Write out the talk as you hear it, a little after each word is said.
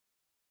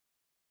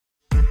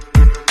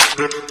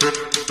And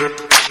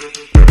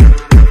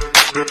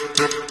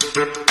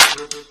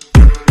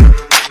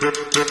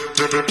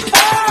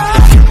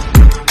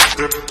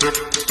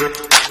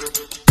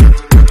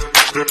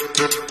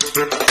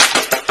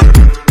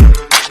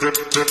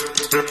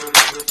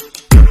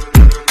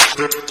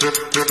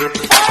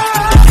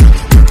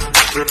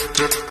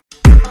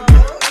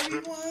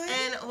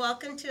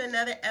welcome to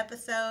another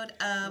episode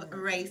of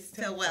Race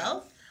to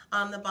Wealth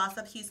on the Boss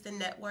Up Houston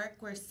Network.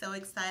 We're so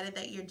excited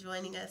that you're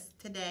joining us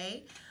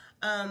today.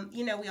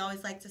 We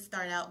always like to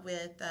start out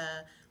with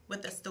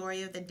the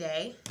story of the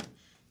day.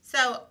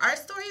 So our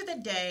story of the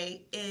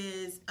day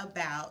is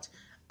about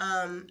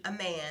a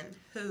man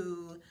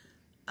who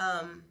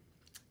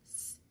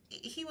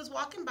he was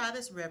walking by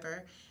this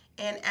river,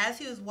 and as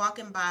he was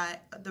walking by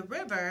the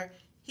river,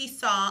 he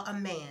saw a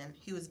man.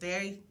 He was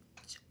very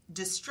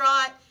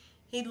distraught.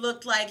 He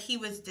looked like he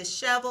was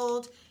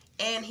disheveled,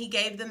 and he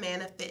gave the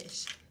man a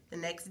fish. The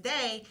next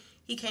day,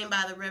 he came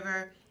by the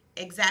river.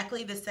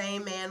 Exactly the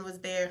same man was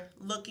there,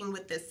 looking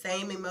with the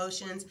same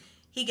emotions.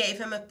 He gave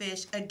him a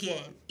fish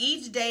again.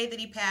 Each day that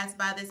he passed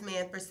by this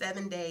man for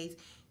 7 days,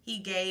 he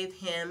gave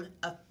him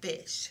a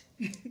fish.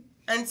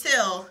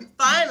 Until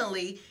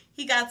finally,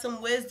 he got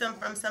some wisdom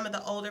from some of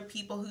the older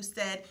people who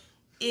said,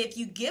 if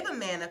you give a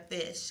man a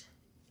fish,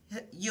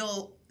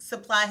 you'll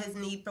supply his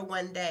need for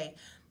 1 day.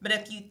 But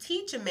if you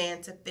teach a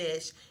man to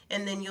fish,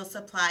 and then you'll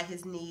supply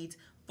his needs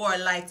for a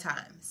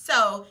lifetime.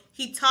 So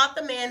he taught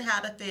the man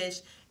how to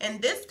fish,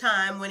 and this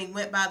time when he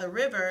went by the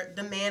river,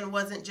 the man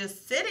wasn't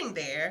just sitting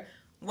there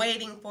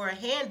waiting for a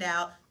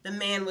handout. The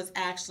man was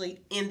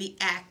actually in the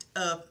act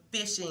of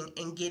fishing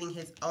and getting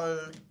his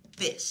own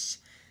fish.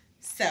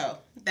 So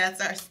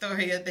that's our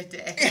story of the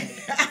day.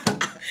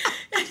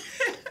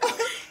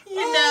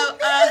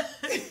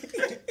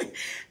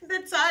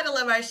 The title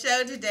of our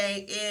show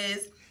today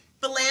is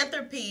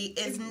Philanthropy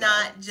is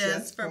Not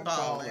Just for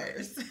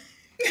Ballers.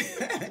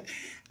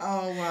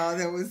 Oh, wow,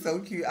 that was so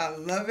cute. I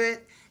love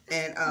it.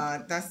 And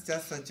that's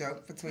just a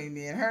joke between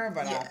me and her,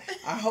 but yeah.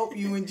 I hope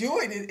you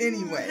enjoyed it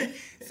anyway.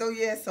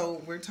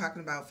 So we're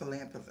talking about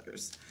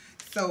philanthropists.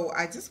 So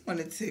I just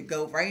wanted to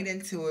go right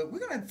into it. We're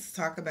going to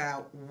talk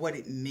about what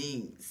it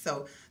means.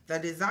 So the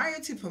desire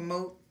to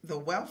promote the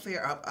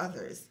welfare of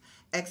others,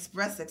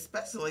 expressed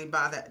especially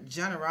by the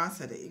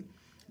generosity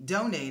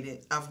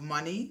donated of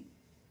money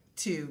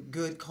to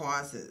good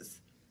causes.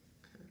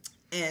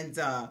 And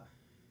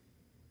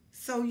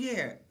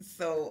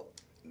so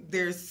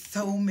there's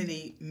so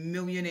many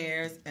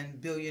millionaires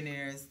and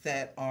billionaires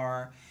that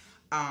are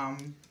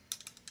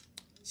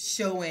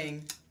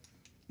showing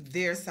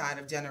their side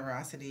of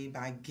generosity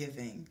by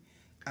giving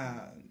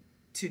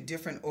to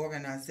different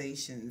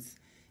organizations.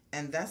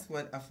 And that's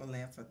what a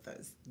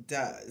philanthropist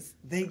does.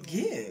 They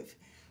give.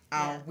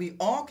 We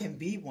all can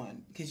be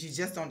one, because you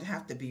just don't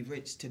have to be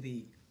rich to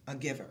be a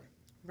giver.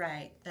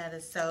 Right. That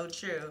is so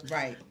true.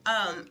 Right.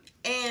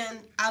 And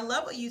I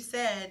love what you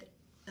said,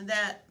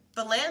 that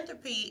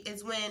philanthropy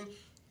is when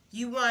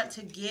you want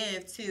to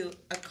give to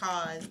a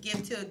cause,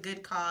 give to a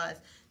good cause,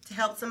 to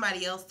help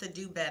somebody else to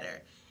do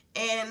better.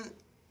 And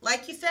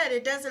like you said,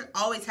 it doesn't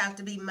always have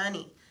to be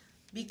money,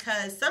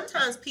 because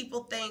sometimes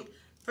people think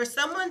for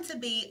someone to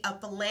be a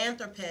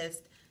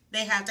philanthropist,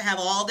 they have to have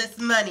all this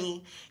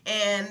money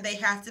and they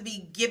have to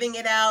be giving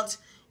it out,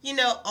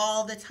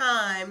 all the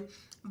time.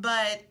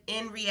 But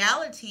in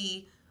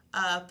reality,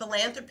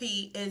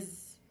 philanthropy is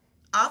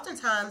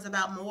oftentimes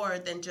about more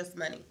than just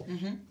money.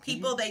 Mm-hmm.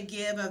 People, they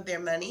give of their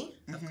money,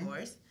 of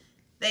course.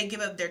 They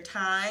give of their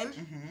time.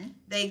 Mm-hmm.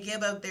 They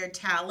give of their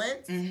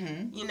talents.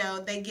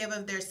 Mm-hmm. They give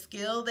of their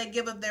skill. They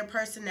give of their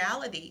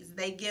personalities.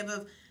 They give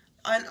of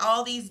on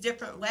all these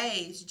different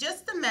ways.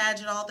 Just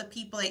imagine all the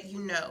people that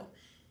you know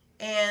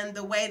and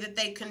the way that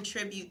they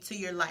contribute to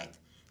your life.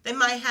 They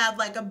might have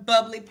like a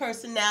bubbly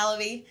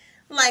personality,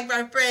 like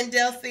my friend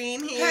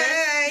Delphine here.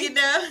 Hey.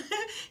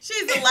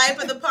 She's the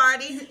life of the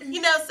party.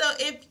 So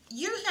if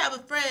you have a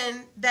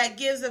friend that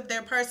gives of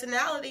their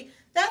personality,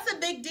 that's a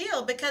big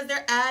deal, because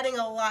they're adding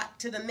a lot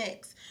to the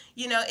mix.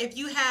 If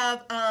you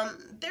have,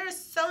 there's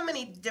so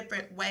many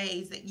different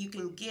ways that you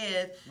can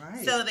give,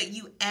 right, so that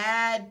you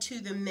add to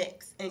the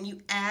mix and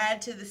you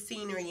add to the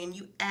scenery and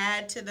you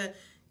add to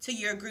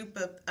your group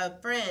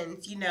of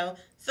friends,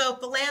 So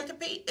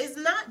philanthropy is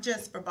not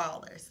just for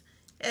ballers.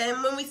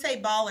 And when we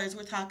say ballers,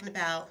 we're talking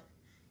about,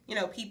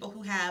 people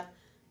who have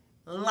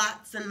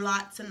lots and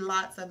lots and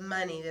lots of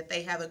money that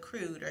they have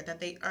accrued or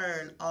that they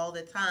earn all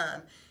the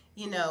time.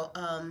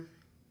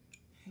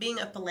 Being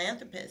a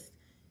philanthropist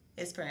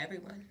is for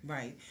everyone.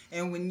 Right.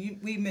 And when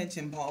we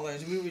mentioned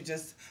ballers, we were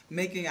just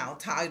making our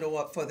title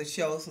up for the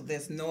show, so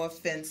there's no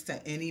offense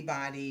to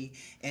anybody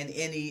in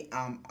any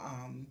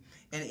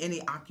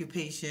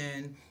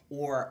occupation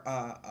or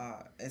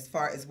as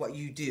far as what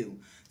you do.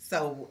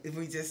 So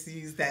we just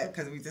used that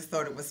because we just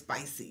thought it was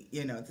spicy,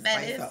 to that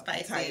spice is up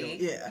spicy. The title.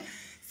 Yeah.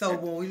 So,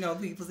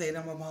 people say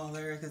I'm a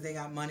baller because they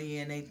got money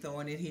and they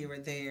throwing it here or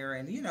there,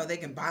 and they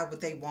can buy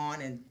what they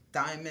want, and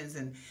diamonds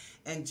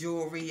and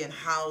jewelry and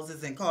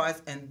houses and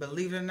cars. And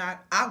believe it or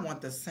not, I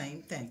want the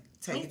same thing.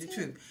 Tell you the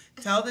truth.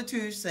 Tell the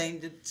truth, shame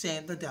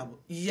the devil.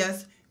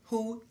 Yes,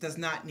 who does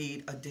not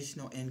need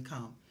additional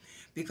income?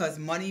 Because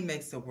money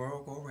makes the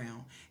world go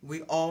round.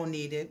 We all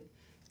need it,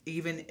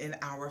 even in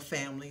our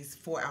families,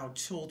 for our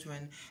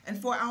children,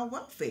 and for our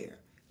welfare,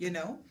 you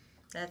know?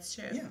 That's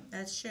true. Yeah.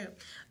 That's true.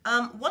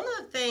 One of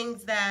the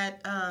things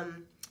that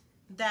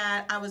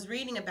that I was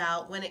reading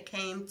about when it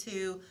came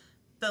to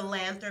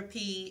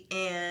philanthropy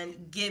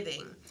and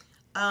giving,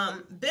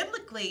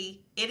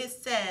 biblically, it is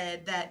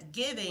said that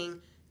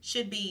giving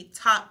should be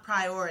top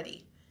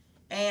priority.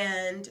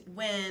 And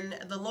when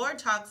the Lord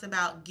talks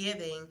about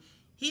giving,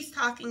 he's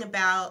talking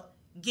about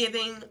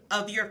giving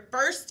of your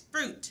first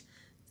fruit,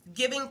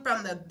 giving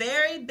from the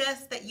very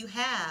best that you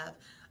have.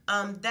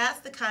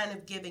 That's the kind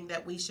of giving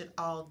that we should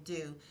all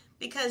do.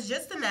 Because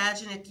just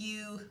imagine if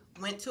you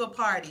went to a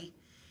party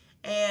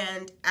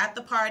and at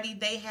the party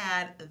they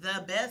had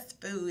the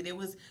best food. It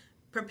was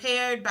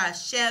prepared by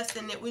chefs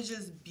and it was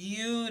just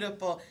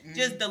beautiful,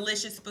 just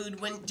delicious food.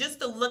 When just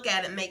to look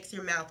at it makes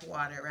your mouth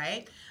water,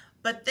 right?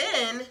 But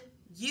then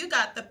you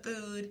got the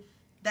food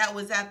that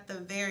was at the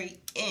very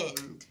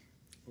end.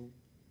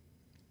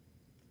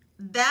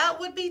 That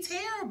would be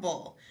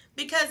terrible.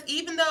 Because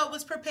even though it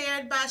was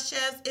prepared by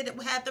chefs, it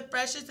had the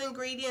freshest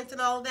ingredients and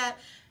all of that,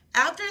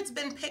 after it's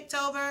been picked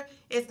over,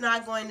 it's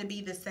not going to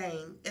be the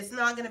same. It's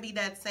not going to be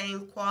that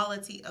same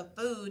quality of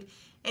food,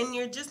 and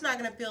you're just not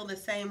going to feel the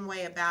same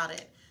way about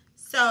it.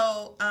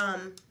 So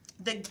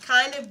the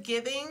kind of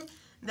giving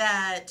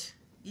that,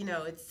 you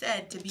know, it's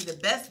said to be the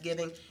best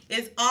giving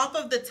is off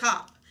of the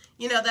top.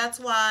 You know, that's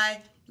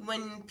why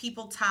when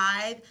people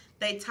tithe,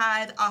 they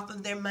tithe off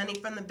of their money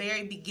from the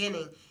very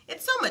beginning.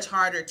 It's so much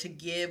harder to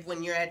give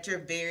when you're at your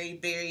very,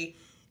 very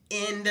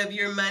end of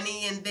your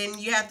money and then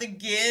you have to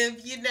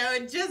give, you know,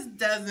 it just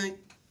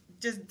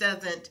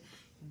doesn't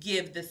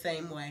give the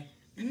same way.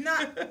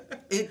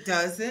 It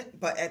doesn't,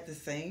 but at the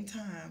same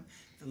time,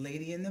 the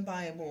lady in the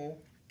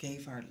Bible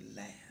gave her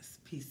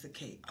last piece of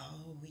cake.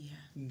 Oh, yeah.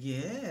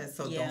 Yeah,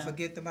 so don't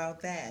forget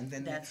about that. And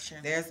then that's true.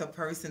 There's a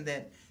person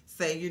that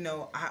say, you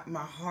know,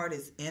 my heart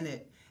is in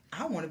it.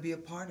 I want to be a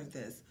part of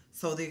this.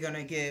 So they're going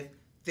to give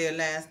their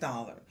last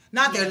dollar.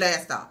 Not their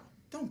last dollar.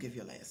 Don't give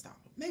your last dollar.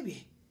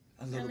 Maybe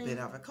a little bit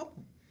of it.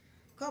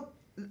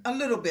 A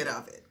little bit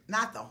of it.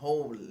 Not the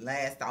whole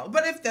last dollar.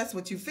 But if that's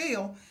what you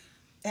feel,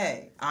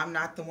 hey, I'm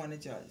not the one to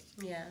judge.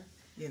 Yeah.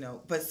 You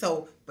know, but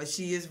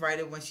she is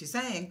right when she's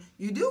saying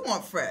you do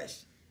want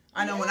fresh.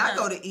 I know when I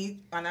go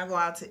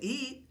out to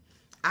eat,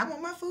 I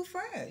want my food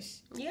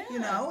fresh. Yeah. You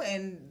know,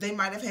 and they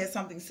might have had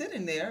something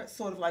sitting there,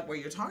 sort of like what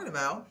you're talking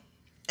about,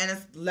 and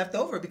it's left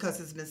over because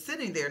it's been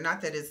sitting there.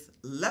 Not that it's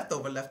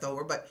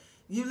leftover, but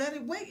you let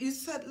it wait. You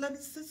let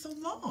it sit so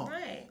long.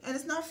 Right. And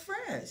it's not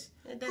fresh.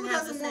 Who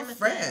doesn't want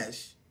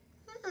fresh?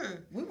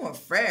 We want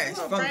fresh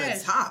from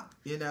the top,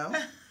 you know?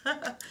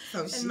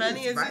 So and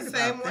money is the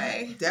same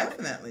way.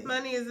 Definitely.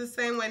 Money is the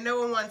same way. No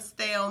one wants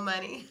stale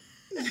money.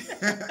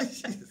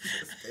 Stale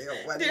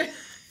money.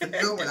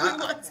 Good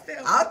one.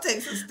 Stale I'll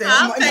take some stale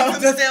money. money. I'll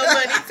take some stale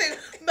money too.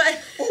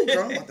 But oh,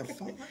 girl, I'm about to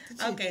fall.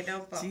 Okay,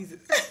 don't fall. Jesus.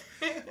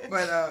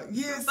 But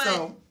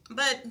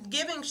But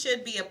giving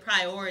should be a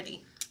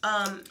priority.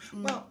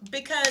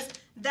 Because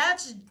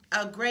that's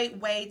a great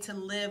way to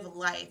live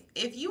life.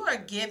 If you are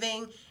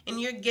giving and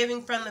you're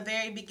giving from the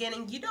very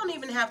beginning, you don't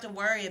even have to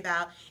worry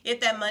about if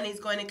that money is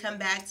going to come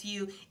back to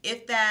you,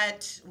 if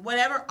that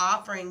whatever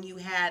offering you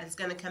had is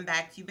going to come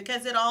back to you,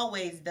 because it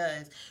always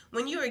does.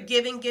 When you are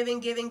giving,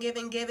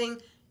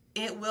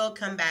 it will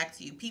come back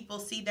to you. People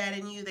see that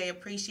in you, they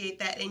appreciate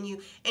that in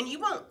you, and you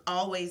won't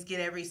always get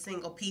every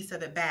single piece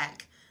of it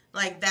back.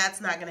 Like,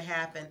 that's not going to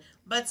happen.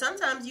 But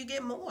sometimes you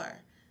get more.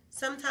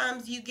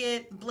 Sometimes you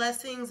get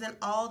blessings in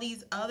all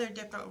these other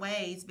different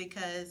ways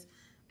because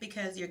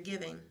you're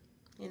giving,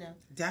 you know.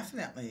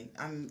 Definitely.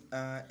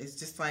 It's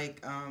just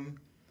like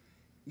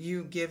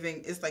you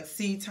giving. It's like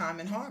seed time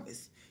and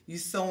harvest. You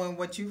sowing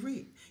what you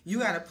reap. You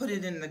got to put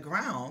it in the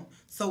ground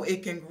so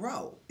it can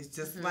grow. It's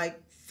just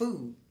like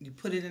food. You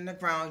put it in the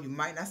ground. You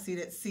might not see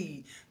that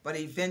seed, but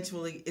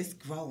eventually it's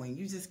growing.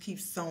 You just keep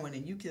sowing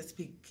and you just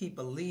keep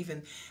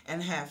believing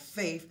and have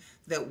faith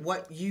that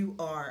what you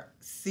are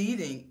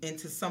seeding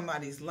into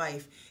somebody's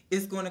life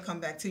is going to come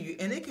back to you.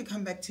 And it can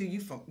come back to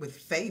you with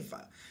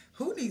favor.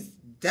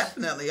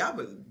 Definitely, I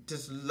would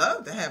just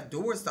love to have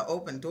doors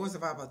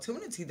of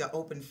opportunity to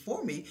open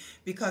for me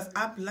because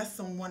I bless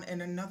someone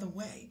in another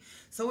way.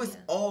 So it's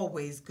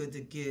always good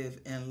to give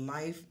in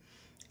life.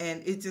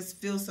 And it just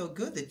feels so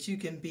good that you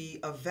can be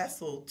a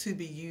vessel to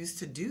be used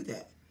to do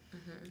that.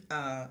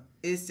 Mm-hmm.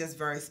 It's just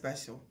very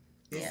special.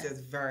 It's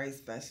just very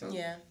special.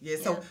 Yeah.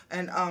 So,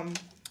 and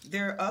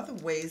there are other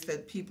ways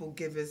that people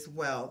give as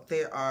well.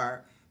 There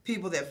are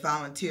people that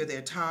volunteer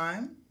their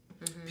time,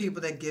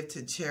 people that give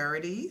to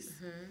charities.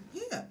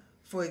 Yeah.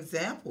 For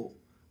example,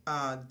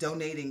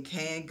 donating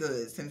canned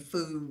goods and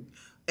food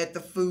at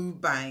the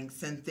food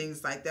banks and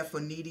things like that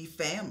for needy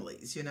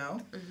families, you know,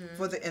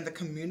 in the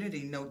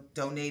community,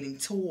 donating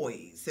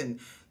toys and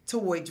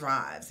toy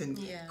drives and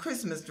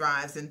Christmas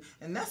drives, and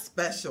that's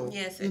special,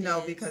 yes, you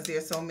know, because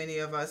there's so many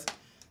of us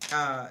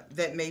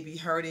that may be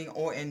hurting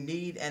or in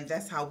need, and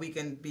that's how we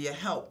can be a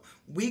help.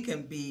 We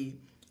can be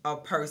a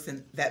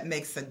person that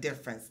makes a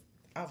difference.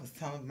 I was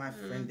telling my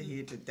friend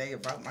here today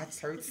about my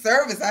church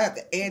service. I have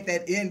to add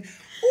that in.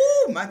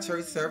 Ooh, my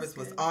church service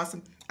was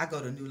awesome. I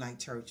go to New Light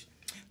Church.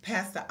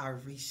 Pastor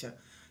Arisha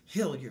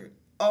Hilliard.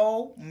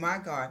 Oh my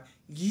God,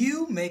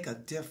 you make a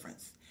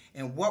difference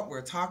in what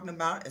we're talking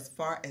about as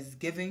far as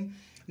giving,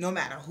 no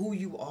matter who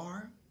you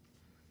are,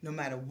 no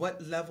matter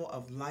what level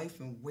of life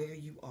and where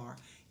you are,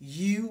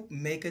 you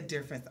make a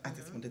difference. I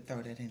just want to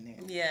throw that in there.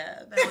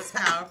 Yeah, that was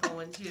powerful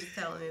when she was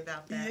telling me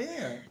about that.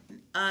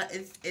 Yeah.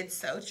 It's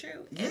so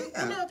true. Yeah.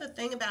 And you know, the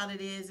thing about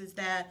it is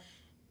that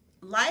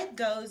life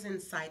goes in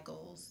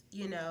cycles,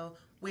 you know,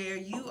 where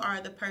you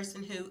are the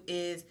person who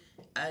is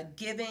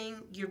giving,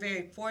 you're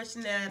very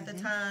fortunate at the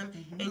time,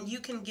 and you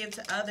can give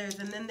to others.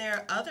 And then there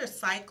are other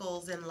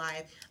cycles in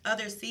life,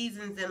 other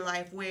seasons in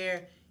life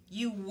where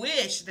you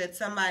wish that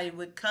somebody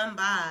would come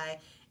by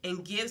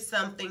and give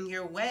something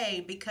your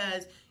way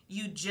because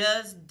you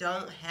just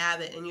don't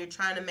have it and you're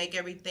trying to make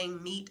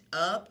everything meet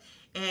up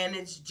and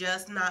it's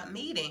just not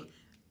meeting.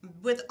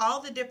 With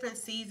all the different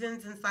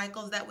seasons and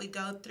cycles that we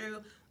go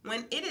through,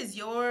 when it is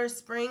your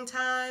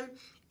springtime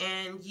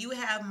and you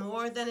have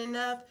more than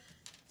enough,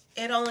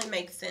 it only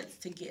makes sense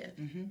to give.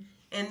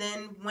 And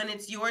then when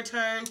it's your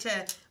turn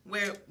to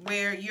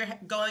where you're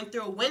going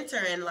through a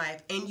winter in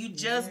life and you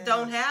just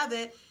don't have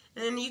it,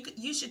 then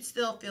you should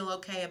still feel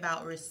okay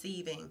about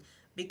receiving,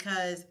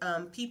 because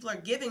people are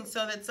giving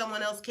so that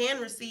someone else can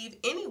receive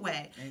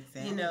anyway.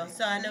 Exactly. You know,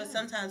 so I know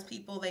sometimes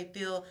people, they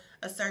feel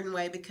a certain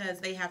way because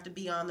they have to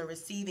be on the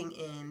receiving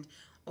end,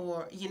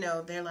 or, you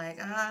know, they're like,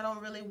 I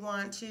don't really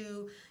want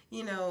to,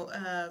 you know,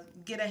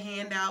 get a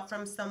handout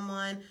from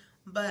someone.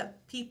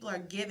 But people are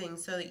giving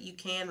so that you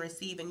can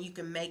receive and you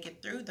can make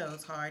it through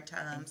those hard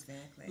times,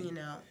 you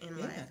know,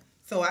 in life.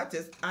 So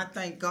I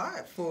thank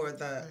God for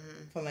the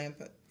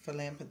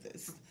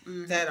philanthropists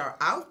that are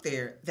out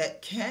there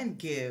that can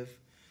give,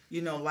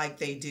 you know, like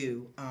they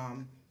do.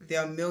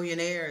 There are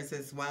millionaires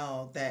as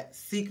well, that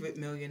secret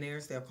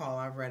millionaires they're called.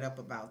 I've read up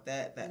about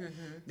that.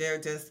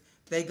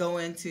 They go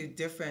into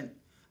different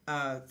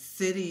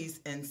cities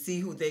and see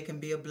who they can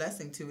be a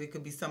blessing to. It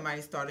could be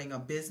somebody starting a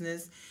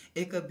business.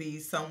 It could be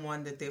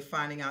someone that they're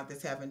finding out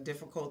that's having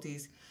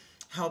difficulties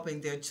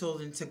helping their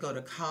children to go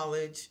to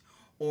college,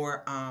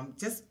 or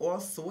just all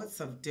sorts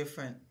of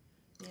different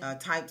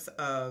types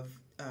of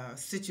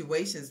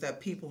situations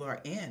that people are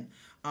in.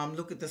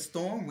 Look at the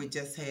storm we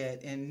just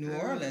had in New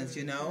Orleans,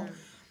 you know.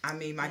 I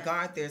mean, my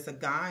God, there's a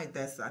guy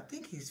I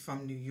think he's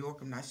from New York.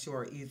 I'm not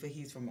sure either.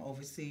 He's from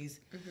overseas.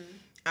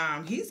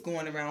 He's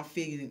going around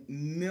feeding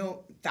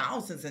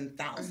thousands and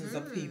thousands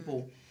of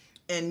people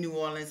in New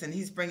Orleans, and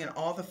he's bringing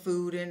all the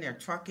food in. They're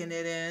trucking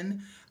it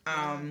in.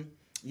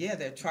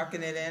 They're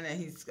trucking it in, and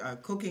he's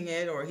cooking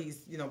it, or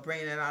he's, you know,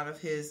 bringing it out of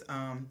his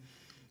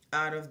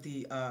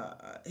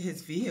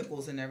his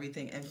vehicles and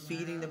everything, and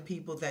feeding the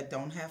people that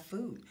don't have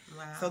food.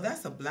 So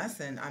that's a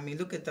blessing. I mean,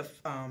 look at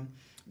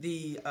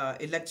the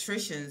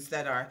electricians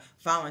that are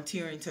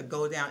volunteering to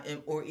go down,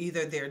 or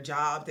either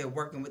they're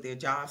working with their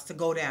jobs to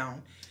go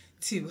down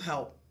to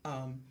help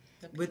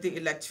with the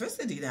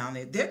electricity down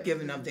there. They're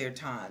giving up their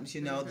times,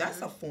 you know.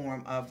 That's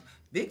a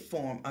big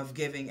form of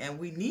giving, and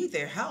we need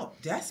their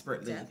help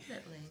desperately.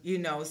 Definitely. You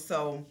know,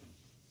 so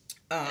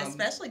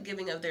especially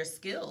giving of their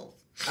skills.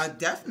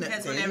 Definitely.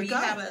 Because whenever you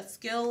have a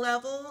skill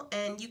level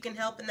and you can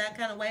help in that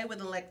kind of way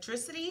with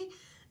electricity,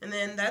 and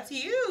then that's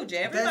huge.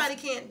 Everybody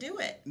can't do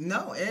it.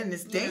 No, and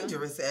it's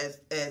dangerous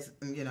as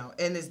you know,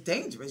 and it's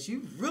dangerous.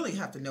 You really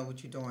have to know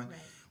what you're doing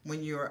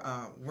when you're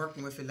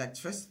working with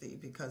electricity,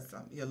 because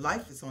your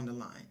life is on the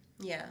line.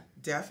 Yeah.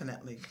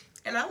 Definitely.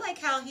 And I like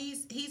how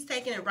he's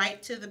taking it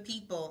right to the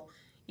people,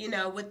 you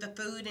know, with the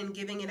food and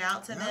giving it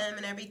out to them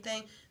and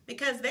everything,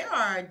 because there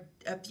are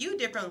a few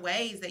different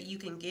ways that you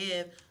can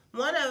give.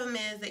 One of them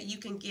is that you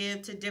can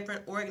give to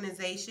different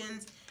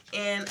organizations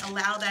and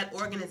allow that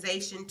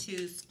organization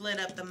to split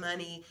up the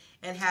money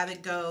and have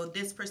it go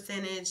this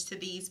percentage to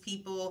these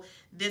people,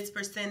 this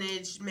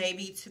percentage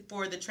maybe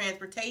for the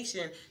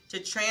transportation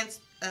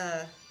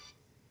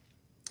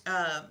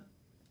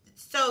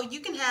so you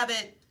can have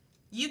it,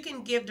 you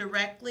can give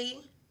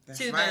directly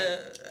to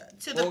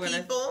the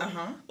people,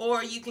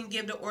 or you can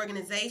give to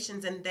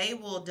organizations and they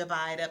will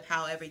divide up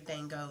how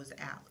everything goes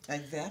out.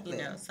 Exactly.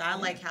 You know, so I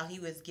like how he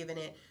was giving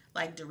it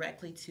like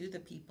directly to the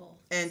people.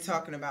 And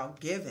talking about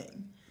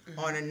giving,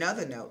 on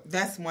another note,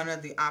 that's one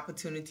of the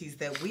opportunities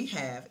that we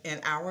have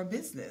in our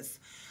business.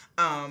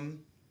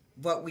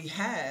 What we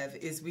have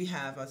is we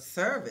have a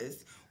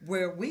service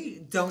where we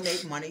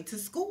donate money to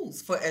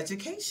schools for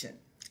education.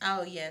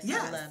 Oh, yes.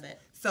 I love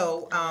it.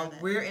 So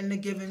we're in the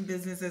giving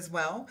business as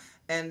well,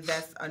 and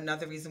that's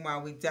another reason why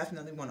we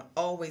definitely want to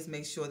always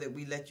make sure that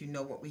we let you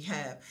know what we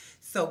have.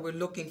 So we're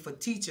looking for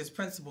teachers,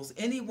 principals,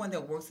 anyone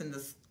that works in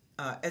the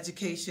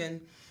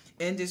education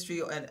industry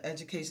or an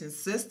education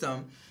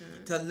system,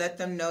 to let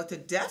them know to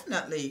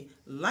definitely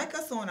like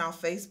us on our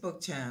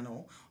Facebook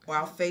channel, or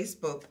our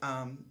Facebook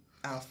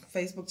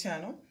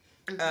channel,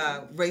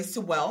 Race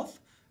to Wealth.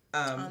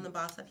 on the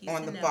Boss Up Houston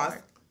on the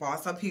Network.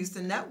 Boss Up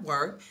Houston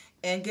Network,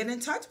 and get in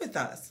touch with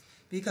us,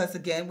 because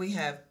again, we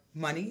have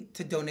money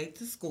to donate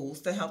to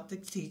schools to help to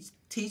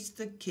teach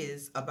the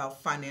kids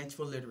about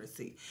financial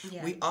literacy.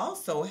 Yeah. We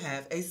also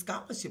have a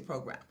scholarship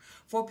program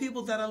for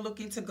people that are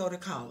looking to go to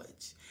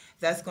college.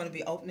 That's going to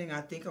be opening,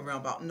 I think,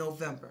 around about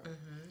November.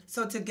 Mm-hmm.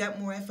 So to get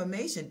more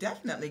information,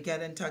 definitely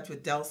get in touch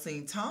with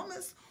Delsine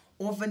Thomas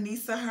or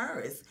Vanessa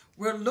Harris.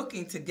 We're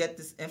looking to get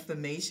this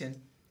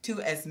information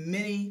to as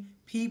many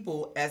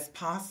people as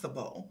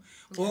possible.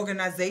 Mm-hmm.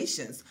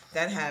 Organizations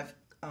that have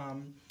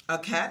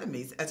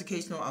academies,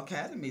 educational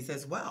academies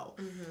as well.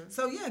 Mm-hmm.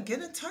 So yeah,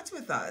 get in touch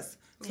with us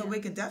so we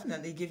can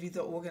definitely give you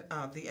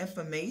the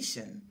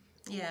information.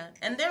 Yeah,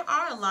 and there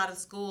are a lot of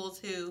schools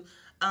who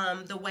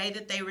the way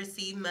that they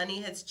receive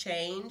money has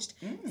changed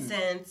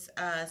since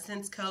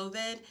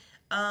COVID.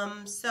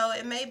 So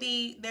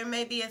there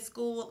may be a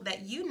school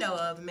that you know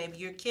of, maybe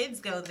your kids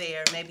go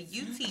there, maybe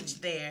you teach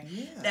there,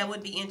 that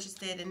would be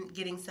interested in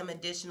getting some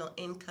additional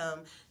income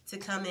to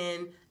come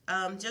in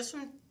just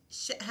from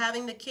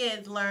having the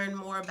kids learn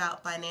more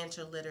about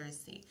financial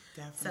literacy.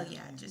 Definitely.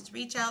 So yeah, just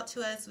reach out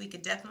to us. We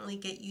could definitely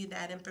get you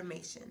that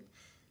information.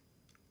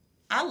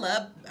 I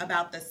love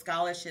about the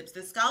scholarships.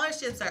 The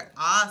scholarships are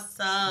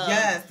awesome.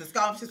 Yes, the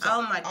scholarships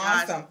are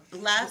awesome.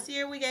 Last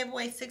year we gave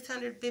away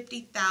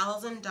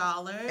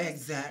 $650,000.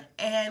 Exactly.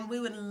 And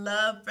we would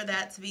love for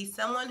that to be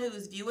someone who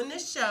is viewing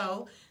this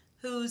show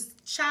whose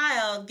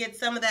child gets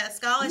some of that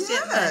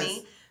scholarship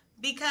money.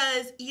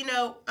 Because,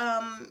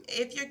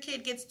 if your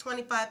kid gets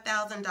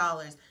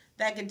 $25,000,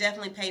 that could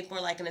definitely pay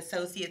for like an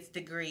associate's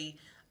degree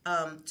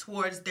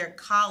towards their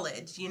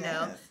college,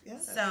 know.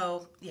 Yes.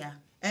 So, yeah.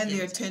 And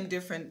there are 10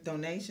 different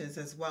donations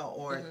as well,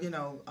 or,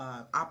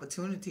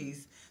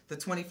 opportunities. The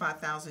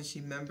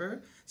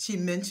 $25,000 she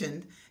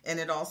mentioned, and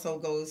it also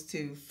goes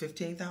to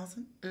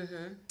 $15,000,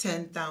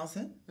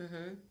 $10,000,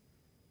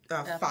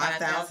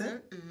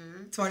 $5,000,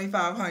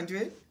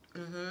 $2,500.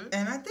 Mm-hmm.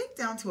 And I think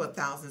down to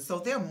 1,000. So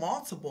there are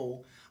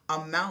multiple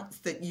amounts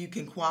that you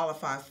can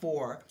qualify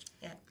for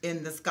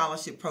in the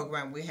scholarship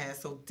program we have.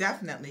 So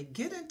definitely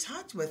get in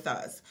touch with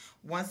us.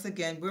 Once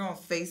again, we're on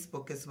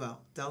Facebook as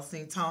well.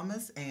 Delsine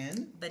Thomas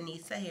and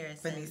Vanessa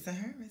Harris.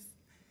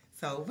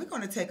 So we're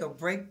going to take a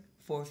break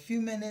for a few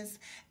minutes,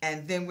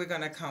 and then we're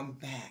going to come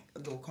back, a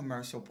little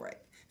commercial break.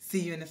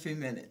 See you in a few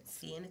minutes.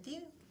 See you in a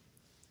few.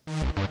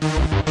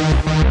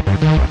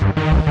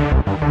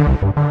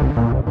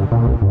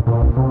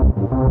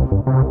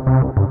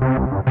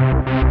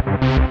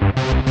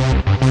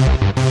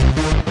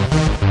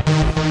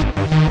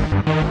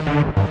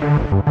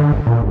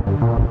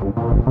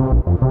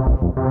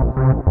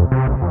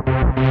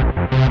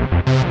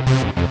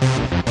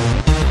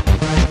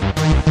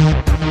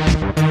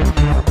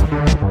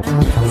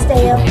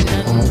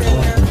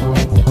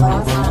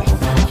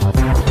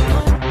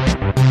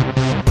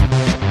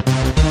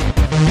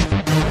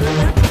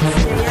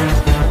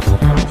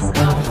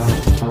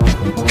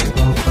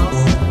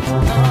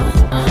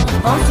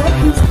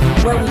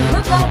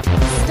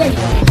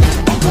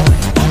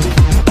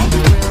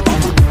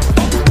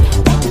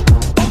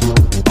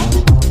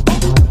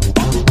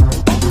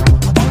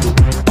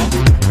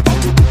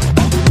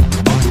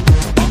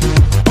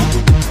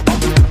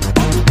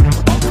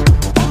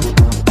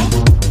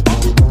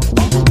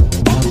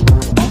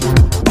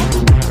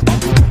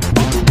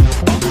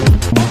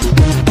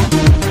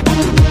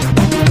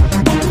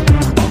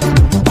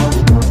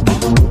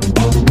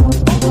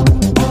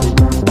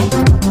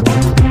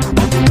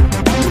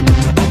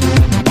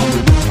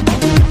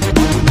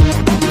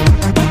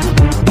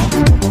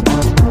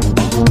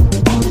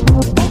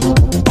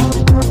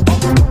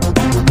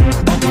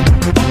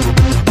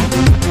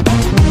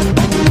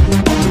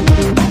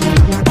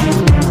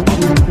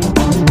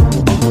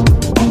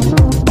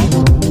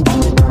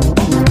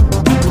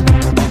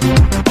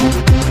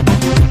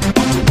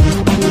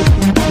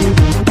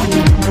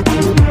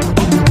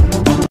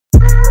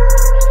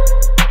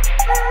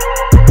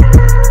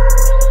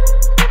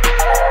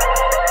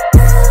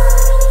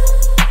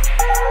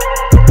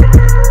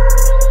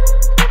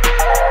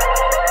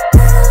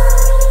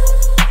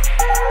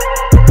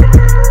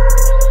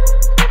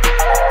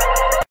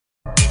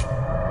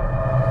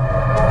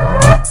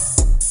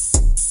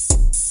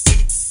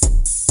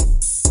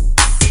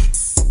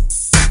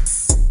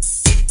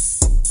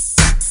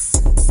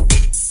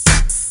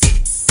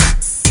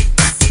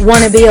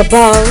 Want to be a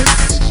boss?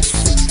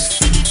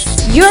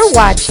 You're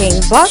watching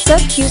Boss Up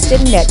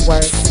Houston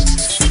Network.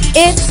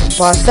 It's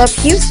Boss Up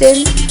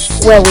Houston,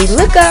 where we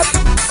look up,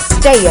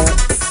 stay up,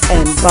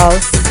 and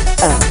boss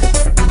up.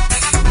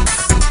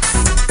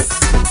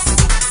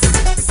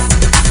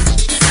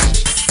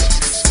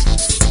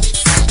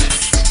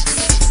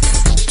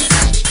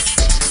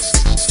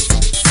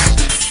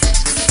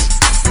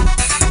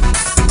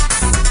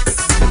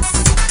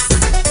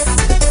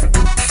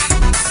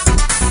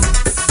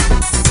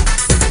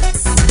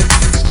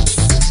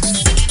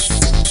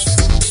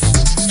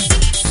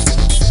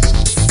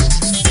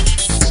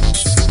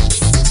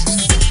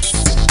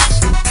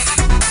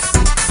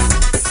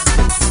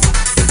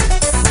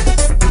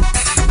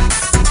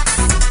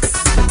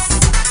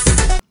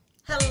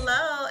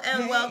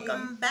 So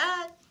welcome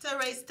back to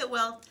Race to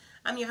Wealth.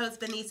 I'm your host,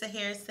 Vanessa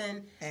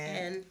Harrison.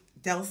 And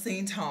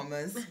Delcine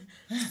Thomas.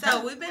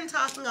 So we've been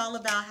talking all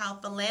about how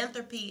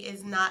philanthropy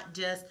is not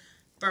just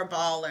for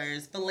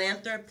ballers.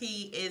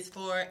 Philanthropy is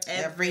for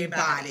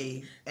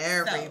everybody.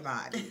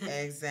 Everybody. So,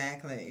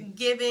 exactly.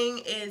 Giving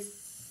is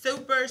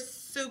super,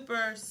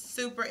 super,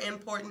 super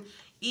important.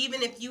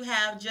 Even if you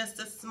have just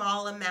a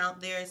small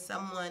amount, there is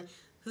someone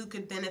who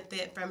could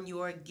benefit from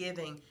your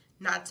giving.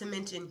 Not to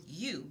mention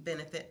you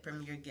benefit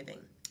from your giving.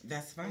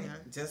 That's right. Yeah.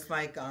 Just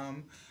like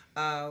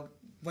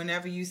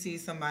whenever you see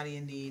somebody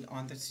in need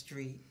on the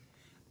street,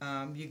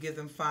 you give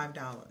them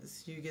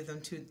 $5. You give them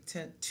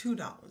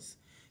 $2.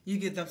 You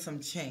give them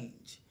some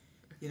change.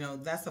 You know,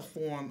 that's a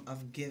form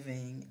of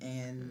giving,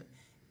 and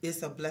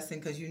it's a blessing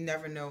because you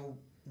never know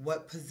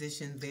what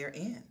position they're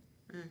in.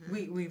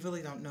 Mm-hmm. We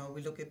really don't know.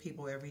 We look at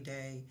people every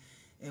day,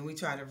 and we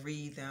try to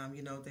read them.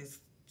 You know,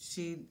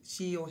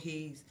 she or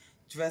he's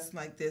dressed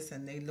like this,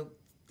 and they look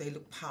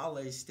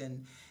polished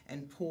and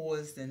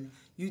poised, and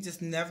you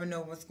just never know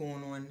what's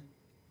going on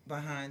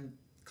behind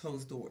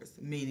closed doors.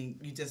 Meaning,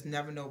 you just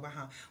never know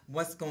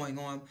what's going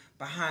on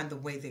behind the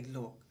way they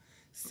look.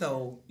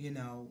 So, you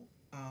know,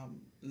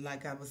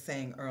 like I was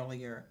saying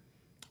earlier,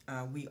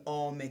 we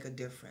all make a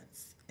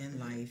difference in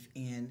life,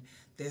 and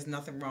there's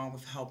nothing wrong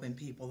with helping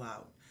people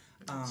out.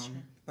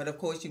 But of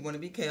course, you want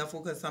to be careful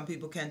because some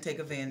people can take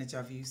advantage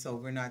of you. So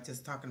we're not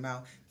just talking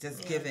about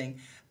just giving,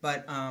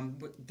 but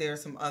there are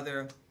some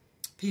other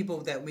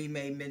people that we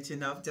may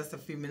mention of. Just a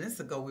few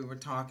minutes ago, we were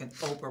talking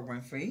Oprah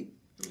Winfrey.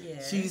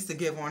 Yeah, she used to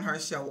give on her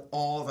show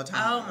all the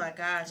time. Oh my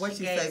gosh, what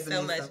she gave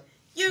so much.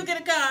 You get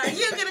a car,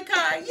 you get a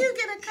car, you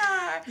get a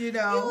car. You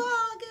know, you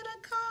all get a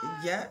car.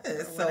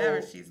 Yes, or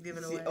whatever she's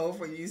giving away.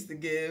 Oprah used to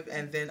give,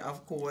 and then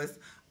of course,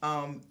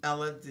 Ellen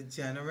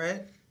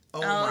DeGeneres. Oh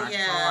my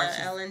yeah, gosh,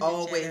 she's Ellen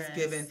always DeGeneres.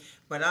 giving.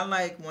 But I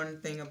like one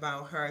thing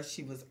about her,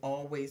 she was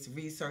always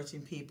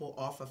researching people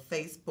off of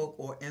Facebook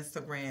or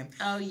Instagram.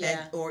 Oh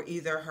yeah. Or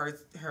either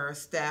her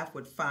staff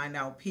would find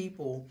out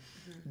people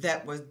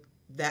that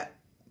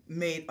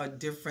made a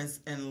difference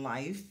in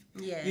life.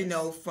 Yes. You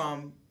know,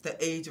 from the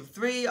age of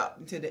 3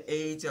 up to the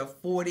age of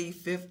 40,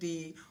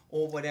 50,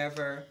 or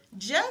whatever.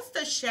 Just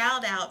a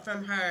shout out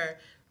from her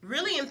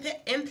really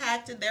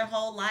impacted their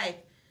whole life.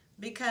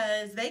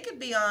 Because they could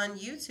be on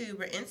YouTube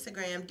or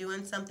Instagram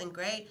doing something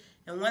great,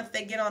 and once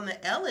they get on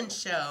the Ellen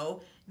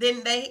show,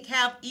 then they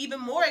have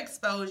even more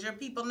exposure.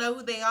 People know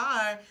who they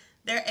are.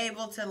 They're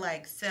able to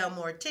like sell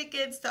more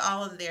tickets to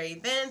all of their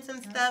events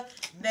and stuff.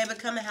 They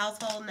become a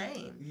household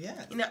name.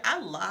 Yeah. You know, I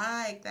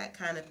like that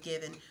kind of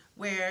giving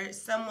where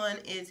someone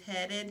is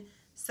headed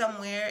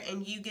somewhere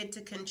and you get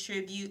to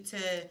contribute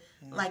to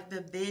like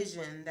the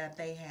vision that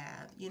they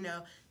have, you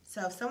know.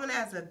 So if someone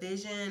has a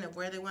vision of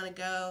where they want to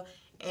go,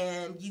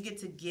 and you get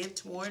to give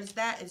towards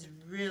that is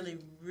really,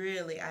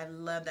 really, I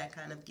love that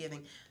kind of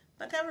giving.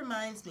 But that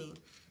reminds me,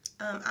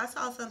 I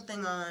saw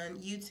something on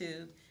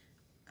YouTube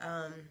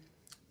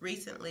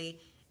recently,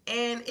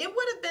 and it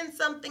would have been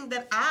something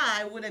that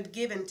I would have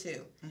given to.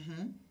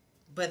 Mm-hmm.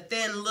 But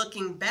then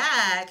looking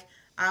back,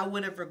 I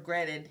would have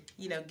regretted,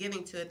 you know,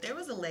 giving to it. There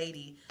was a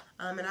lady,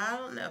 and I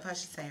don't know if I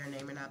should say her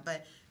name or not,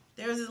 but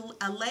there was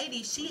a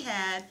lady, she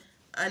had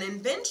an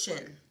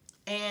invention,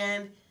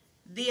 and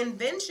the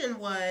invention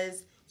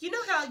was, you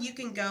know how you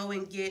can go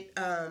and get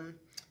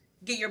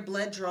your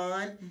blood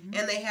drawn,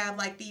 and they have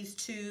like these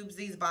tubes,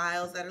 these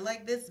vials that are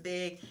like this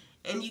big,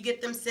 and you get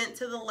them sent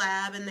to the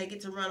lab, and they get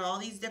to run all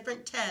these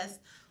different tests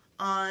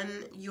on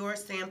your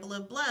sample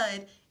of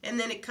blood, and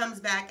then it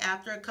comes back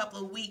after a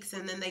couple of weeks,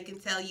 and then they can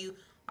tell you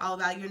all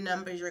about your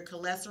numbers, your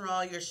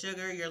cholesterol, your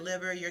sugar, your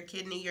liver, your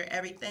kidney, your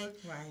everything.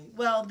 Right.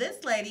 Well,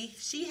 this lady,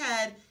 she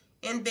had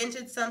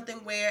invented something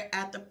where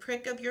at the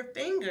prick of your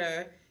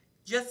finger,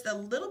 just a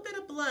little bit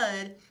of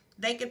blood,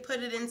 they could put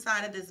it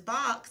inside of this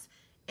box,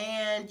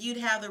 and you'd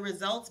have the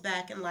results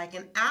back in like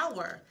an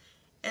hour.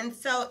 And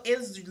so it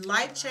was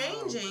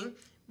life-changing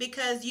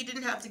because you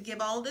didn't have to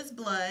give all this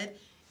blood,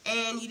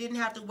 and you didn't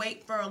have to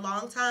wait for a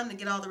long time to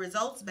get all the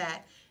results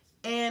back.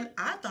 And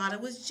I thought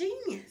it was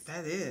genius.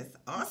 That is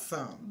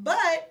awesome.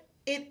 But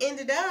it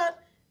ended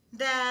up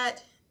that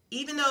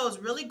even though it was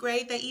really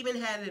great, they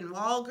even had it in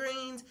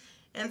Walgreens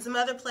and some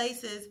other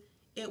places,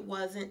 it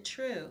wasn't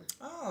true.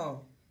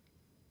 Oh.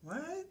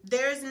 What?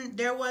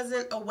 There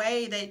wasn't a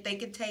way that they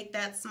could take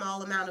that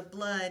small amount of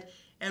blood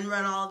and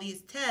run all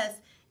these tests.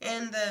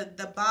 And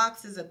the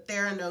box is a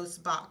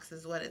Theranos box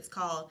is what it's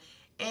called.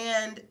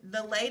 And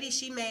the lady,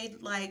 she made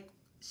like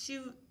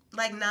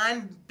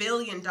 $9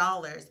 billion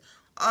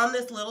on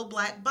this little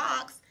black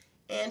box,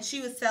 and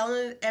she was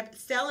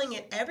selling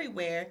it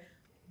everywhere.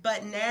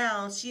 But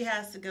now she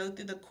has to go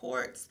through the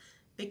courts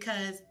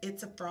because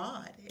it's a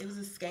fraud. It was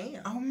a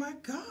scam. Oh, my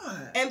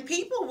God. And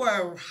people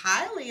were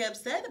highly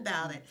upset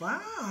about it.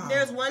 Wow.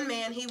 There's one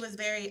man, he was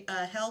very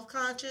health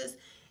conscious,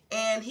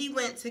 and he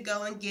went to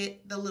go and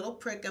get the little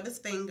prick of his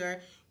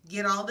finger,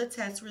 get all the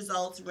test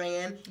results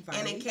ran, right.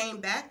 And it came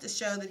back to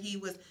show that he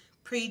was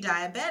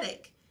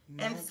pre-diabetic.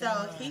 My and so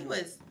God. he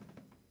was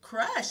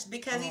crushed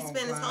because he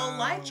spent his whole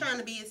life trying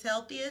to be as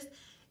healthy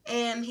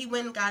And he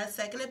went and got a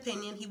second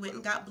opinion. He went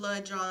and got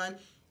blood drawn,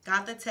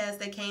 got the test.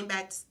 They came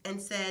back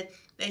and said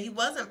that he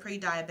wasn't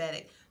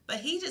pre-diabetic. But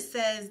he just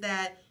says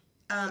that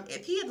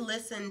if he had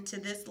listened to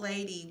this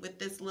lady with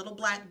this little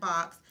black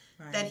box,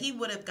 that he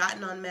would have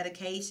gotten on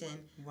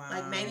medication,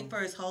 like maybe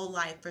for his whole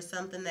life, for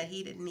something that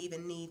he didn't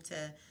even need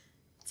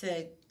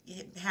to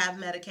have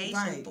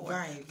medication for.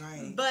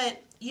 Right.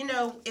 But, you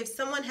know, if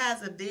someone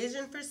has a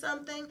vision for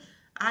something,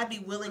 I'd be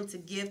willing to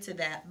give to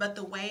that. But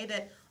the way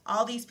that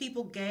all these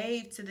people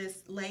gave to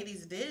this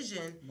lady's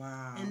vision,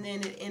 and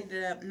then it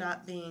ended up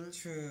not being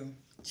true.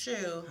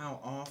 How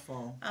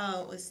awful.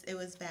 Oh, it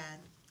was bad.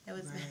 It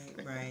was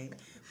bad. Right.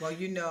 Well,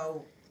 you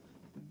know,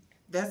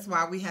 that's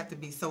why we have to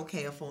be so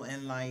careful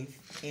in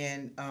life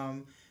and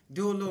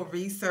do a little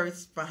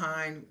research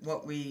behind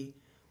what we're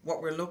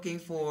looking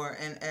for,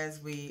 and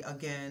as we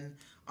again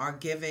are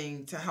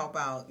giving to help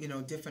out, you know,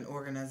 different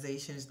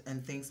organizations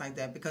and things like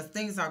that, because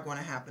things are going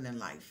to happen in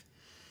life,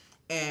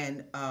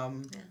 and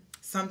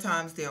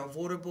sometimes they're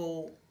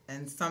avoidable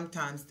and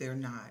sometimes they're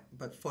not.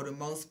 But for the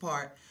most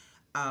part,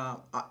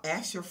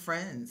 ask your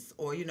friends,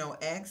 or you know,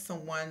 ask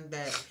someone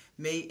that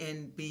may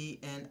be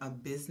in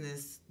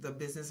the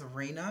business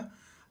arena,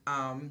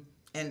 and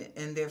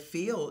in their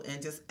field,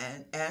 and just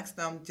ask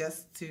them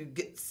just to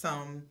get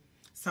some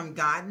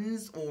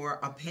guidance or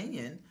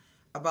opinion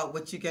about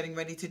what you're getting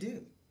ready to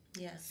do.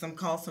 Yes. Some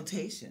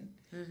consultation.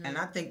 Mm-hmm. And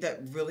I think that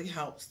really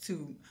helps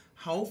to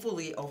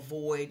hopefully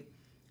avoid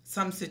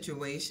some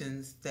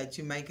situations that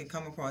you may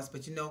come across.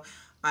 But you know,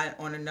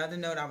 on another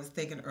note, I was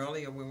thinking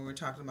earlier when we were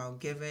talking about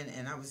giving,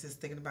 and I was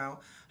just thinking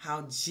about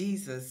how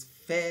Jesus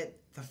fed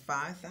the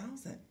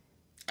 5,000.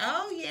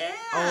 Oh, yeah.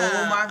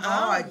 Oh, my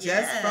God.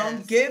 Just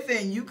from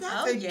giving. You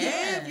got to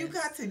give. You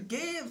got to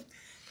give.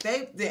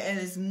 And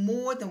it's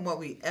more than what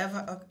we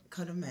ever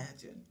could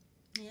imagine.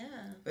 Yeah.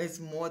 It's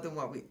more than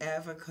what we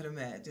ever could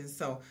imagine.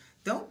 So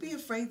don't be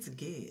afraid to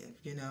give,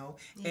 you know.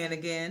 Yeah. And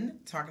again,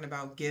 talking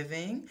about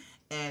giving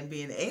and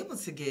being able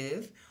to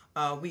give,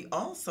 we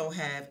also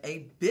have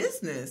a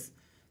business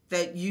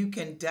that you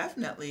can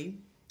definitely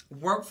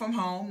work from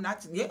home,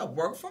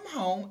 work from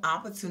home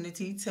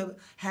opportunity to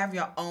have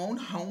your own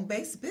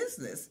home-based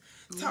business.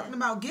 Yeah. Talking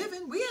about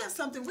giving, we have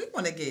something we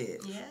want to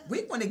give. Yeah.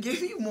 We want to give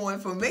you more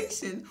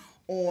information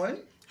on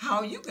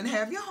how you can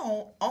have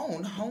your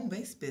own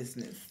home-based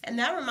business. And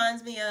that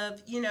reminds me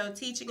of, you know,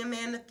 teaching a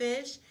man to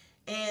fish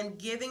and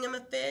giving him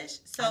a fish.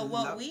 So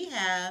what we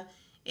have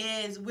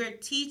is we're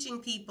teaching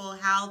people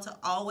how to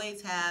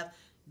always have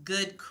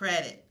good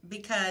credit,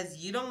 because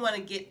you don't want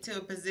to get to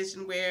a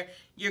position where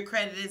your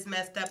credit is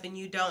messed up and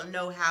you don't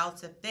know how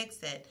to fix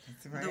it.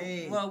 That's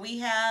right. What we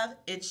have,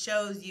 it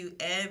shows you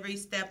every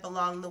step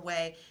along the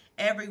way,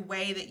 every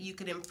way that you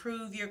could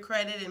improve your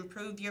credit,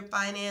 improve your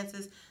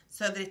finances,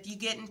 so that if you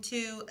get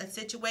into a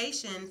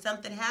situation,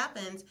 something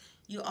happens,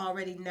 you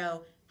already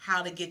know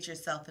how to get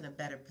yourself in a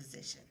better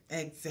position.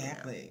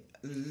 Exactly.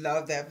 You know?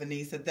 Love that,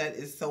 Vanessa. That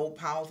is so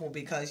powerful,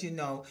 because, you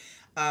know,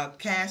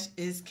 cash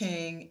is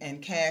king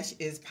and cash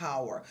is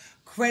power.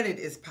 Credit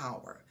is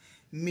power,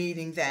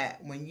 meaning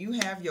that when you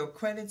have your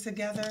credit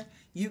together,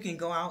 you can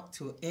go out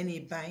to any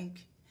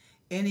bank,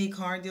 any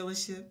car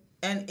dealership,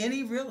 and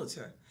any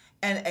realtor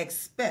and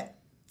expect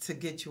to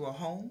get you a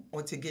home,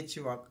 or to get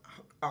you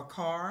a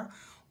car,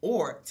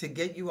 or to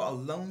get you a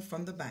loan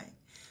from the bank.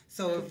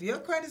 So if your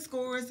credit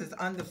scores is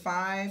under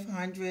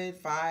 500,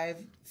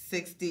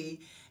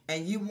 560,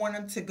 and you want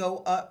them to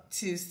go up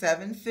to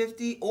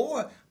 750,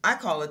 or I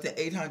call it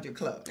the 800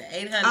 Club. The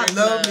 800 I Club.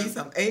 love me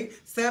some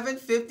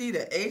 750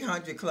 to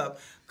 800 Club.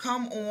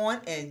 Come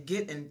on and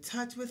get in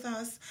touch with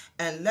us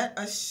and let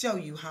us show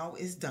you how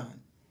it's done.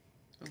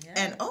 Yeah.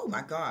 And oh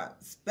my God,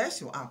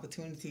 special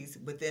opportunities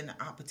within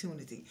the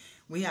opportunity.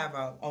 We have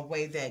a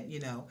way that, you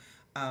know,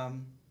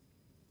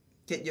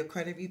 get your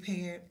credit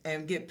repaired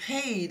and get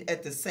paid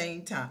at the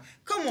same time.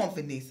 Come on,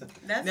 Vanessa.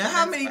 Now,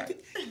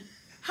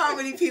 how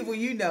many people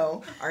you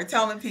know are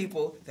telling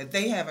people that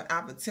they have an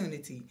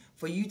opportunity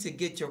for you to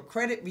get your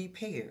credit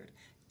repaired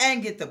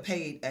and get the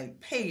paid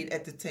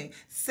at the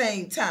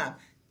same time?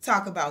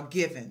 Talk about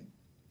giving.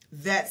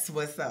 That's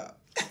what's up.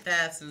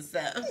 That's what's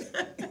up.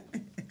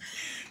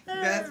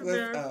 That's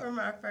what's up. From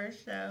our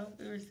first show,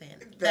 we were saying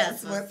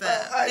that's what's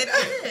up. It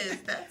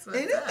is. That's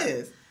what's up. It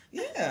is.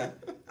 Yeah.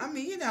 I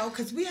mean, you know,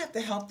 because we have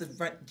to help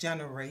the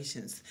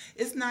generations.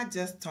 It's not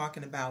just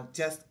talking about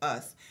just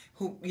us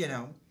who, you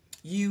know,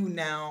 you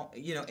now,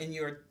 you know, in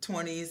your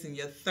 20s and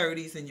your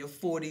 30s and your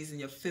 40s and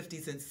your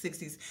 50s and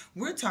 60s.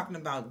 We're talking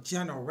about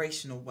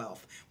generational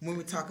wealth. When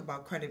we talk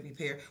about credit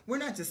repair, we're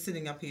not just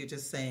sitting up here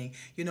just saying,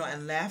 you know,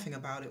 and laughing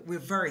about it. We're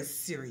very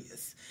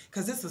serious,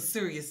 because it's a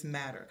serious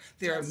matter.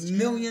 There are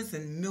millions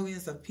and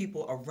millions of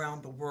people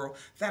around the world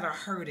that are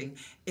hurting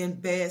in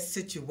bad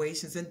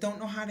situations and don't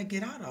know how to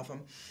get out of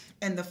them.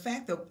 And the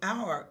fact that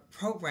our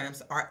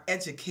programs are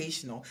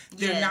educational,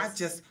 they're not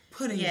just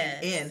putting you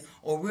in,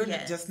 or we're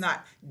just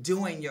not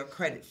doing your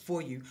credit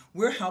for you.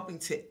 We're helping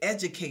to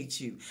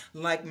educate you.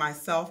 Like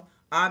myself,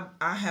 I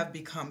have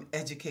become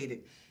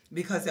educated,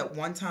 because at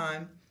one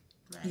time,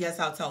 yes,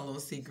 I'll tell a little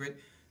secret,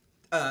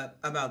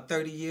 about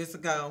 30 years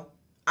ago,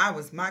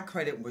 my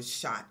credit was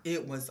shot.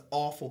 It was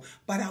awful.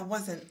 But I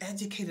wasn't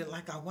educated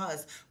like I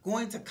was.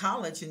 Going to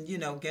college and,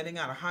 getting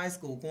out of high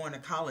school, going to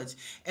college.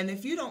 And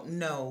if you don't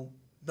know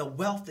the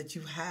wealth that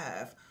you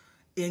have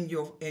in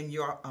your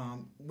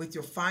with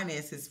your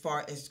finances as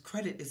far as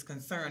credit is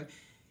concerned,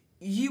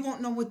 you won't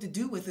know what to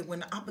do with it when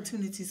the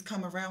opportunities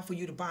come around for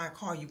you to buy a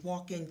car. You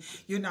walk in,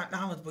 you're not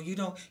knowledgeable. You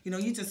don't,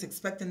 you're just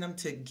expecting them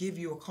to give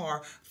you a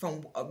car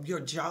from your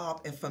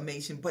job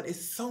information, but it's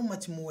so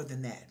much more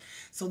than that.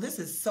 So this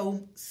is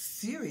so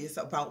serious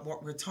about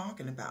what we're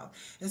talking about.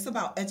 It's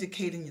about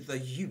educating the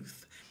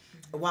youth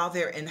while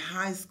they're in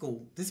high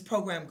school. This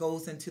program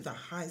goes into the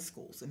high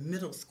schools and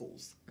middle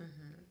schools,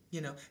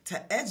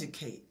 to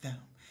educate them.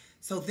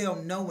 So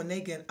they'll know when they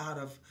get out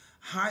of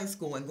high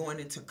school and going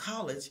into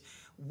college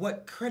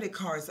what credit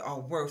cards are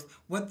worth,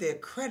 what their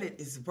credit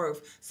is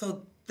worth,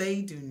 so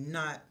they do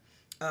not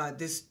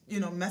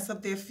mess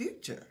up their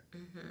future.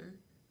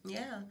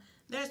 Yeah.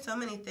 There's so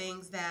many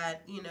things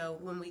that,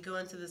 when we go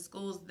into the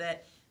schools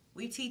that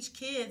we teach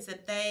kids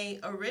that they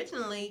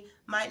originally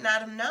might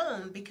not have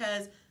known,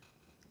 because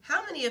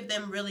how many of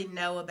them really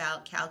know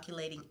about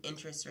calculating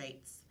interest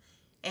rates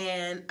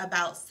and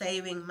about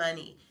saving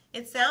money?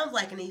 It sounds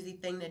like an easy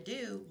thing to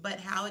do,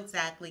 but how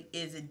exactly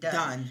is it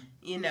done?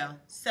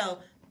 So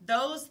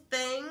those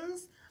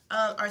things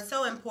are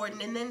so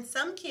important. And then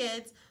some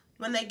kids,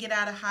 when they get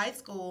out of high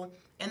school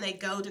and they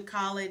go to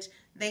college,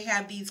 they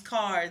have these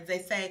cards. They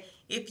say,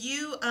 if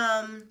you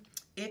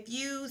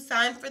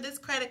sign for this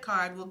credit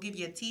card, we'll give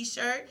you a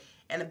T-shirt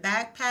and a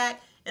backpack,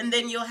 and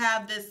then you'll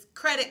have this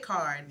credit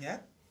card. Yeah.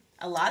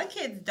 A lot of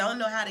kids don't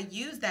know how to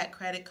use that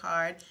credit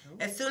card.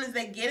 As soon as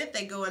they get it,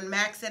 they go and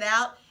max it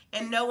out,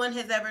 and no one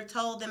has ever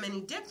told them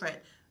any different.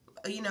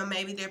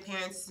 Maybe their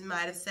parents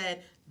might have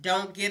said,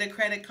 don't get a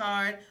credit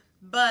card,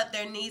 but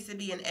there needs to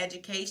be an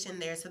education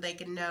there so they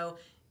can know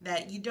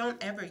that you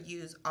don't ever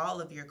use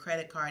all of your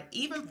credit card.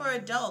 Even for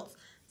adults,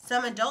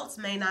 some adults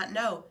may not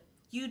know.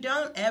 You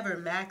don't ever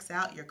max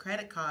out your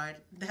credit card.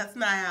 That's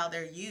not how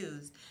they're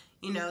used.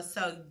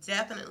 So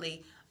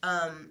definitely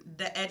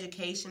the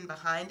education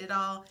behind it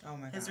all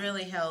has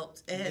really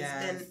helped. It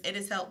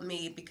has helped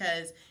me,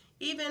 because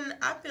even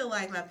I feel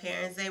like my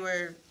parents, they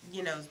were,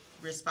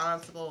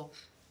 responsible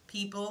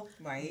people.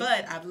 Right.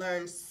 But I've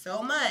learned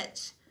so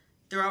much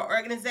through our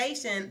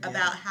organization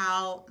about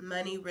how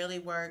money really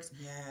works,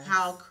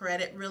 how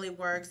credit really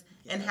works,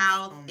 and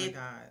how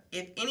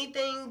if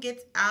anything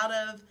gets out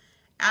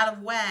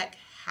of whack,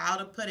 how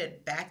to put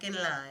it back in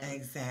line.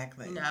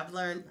 Exactly. I've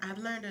learned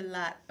a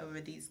lot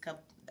over these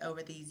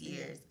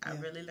years. I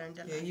really learned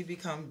a lot. Yeah, you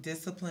become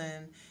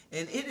disciplined,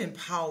 and it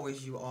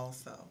empowers you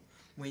also.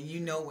 When you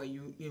know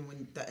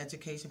when the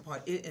education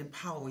part, it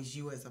empowers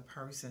you as a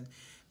person,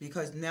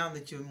 because now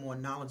that you're more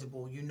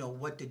knowledgeable, you know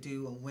what to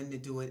do and when to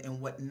do it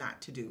and what not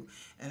to do,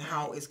 and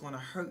how it's going to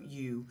hurt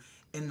you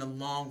in the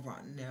long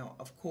run. Now,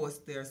 of course,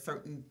 there are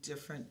certain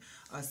different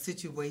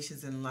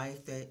situations in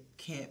life that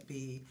can't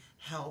be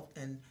helped,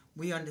 and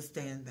we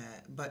understand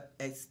that. But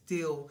it's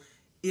still,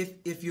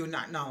 if you're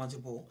not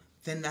knowledgeable,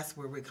 then that's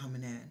where we're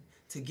coming in,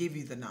 to give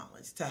you the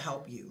knowledge, to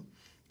help you,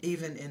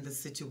 even in the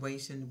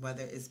situation,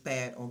 whether it's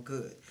bad or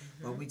good.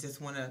 But we just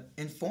want to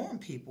inform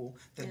people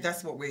that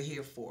that's what we're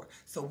here for.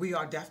 So we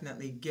are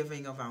definitely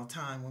giving of our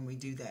time when we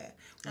do that.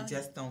 We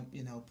just don't,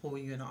 pull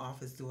you in the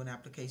office, do an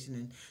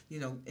application,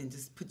 and, and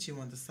just put you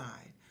on the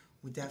side.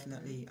 We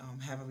definitely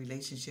have a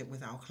relationship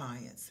with our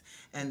clients,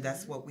 and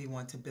that's what we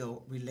want to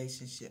build,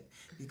 relationship,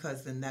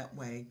 because in that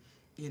way,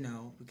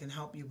 we can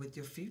help you with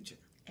your future.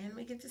 And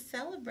we get to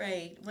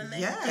celebrate when they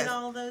get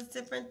all those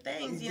different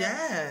things.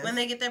 When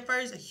they get their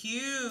first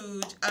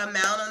huge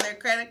amount on their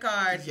credit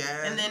card.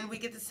 And then we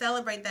get to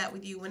celebrate that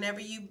with you whenever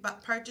you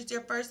purchase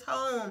your first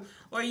home,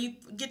 or you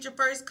get your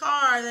first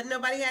car that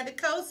nobody had to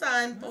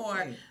co-sign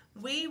for.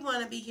 We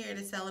want to be here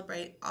to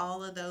celebrate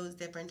all of those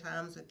different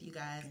times with you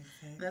guys.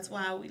 That's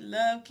why we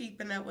love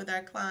keeping up with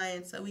our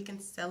clients, so we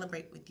can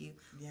celebrate with you.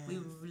 We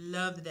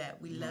love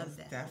that. We love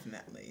that.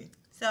 Definitely.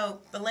 So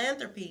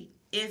philanthropy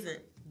isn't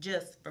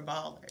just for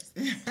ballers.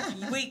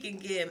 We can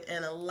give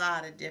in a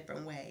lot of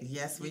different ways.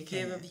 Yes, we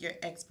can. Give of your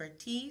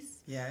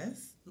expertise.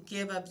 Yes.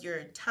 Give of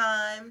your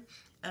time,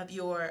 of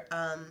your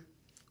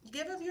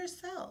give of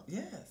yourself.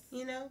 Yes.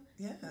 Yes.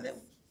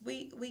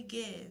 We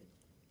give.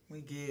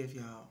 We give,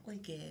 y'all. We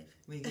give.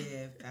 We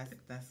give.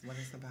 That's what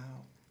it's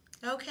about.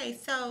 Okay,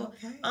 so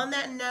on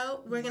that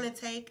note, we're going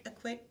to take a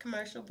quick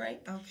commercial break.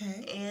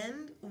 Okay.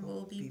 And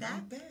we'll be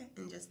back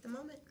in just a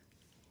moment.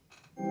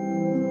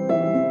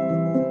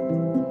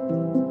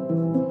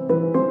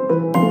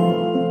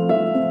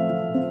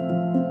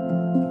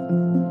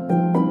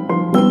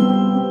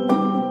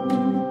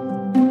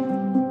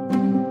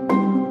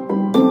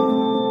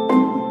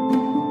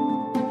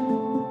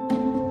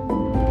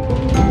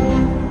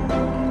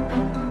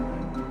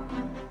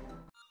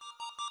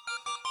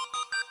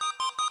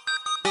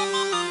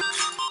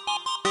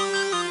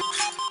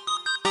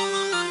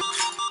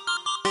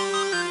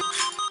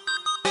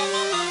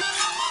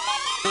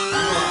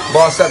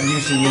 Boss Up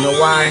Houston, you know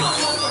why?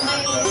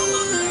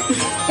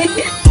 Right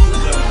here.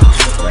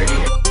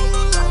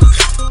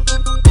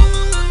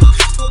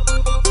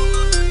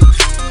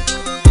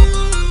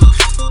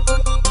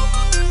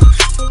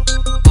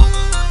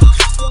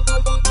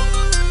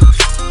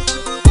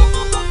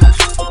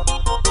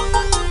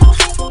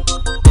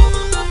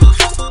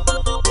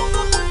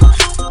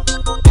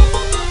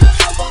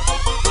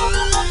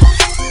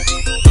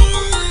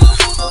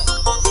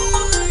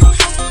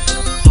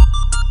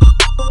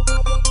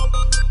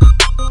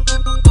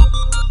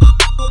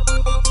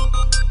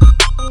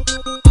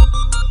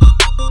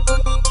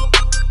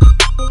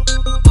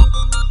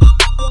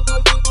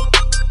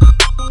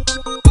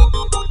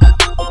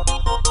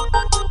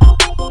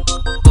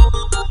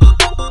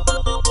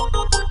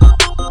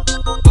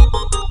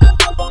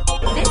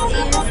 This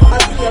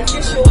is the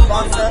official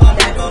Boss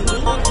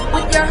Up.tv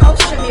with your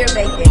host, Shamir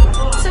Bacon.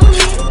 Tune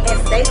in and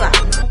stay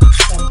locked.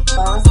 And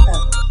Boss Up.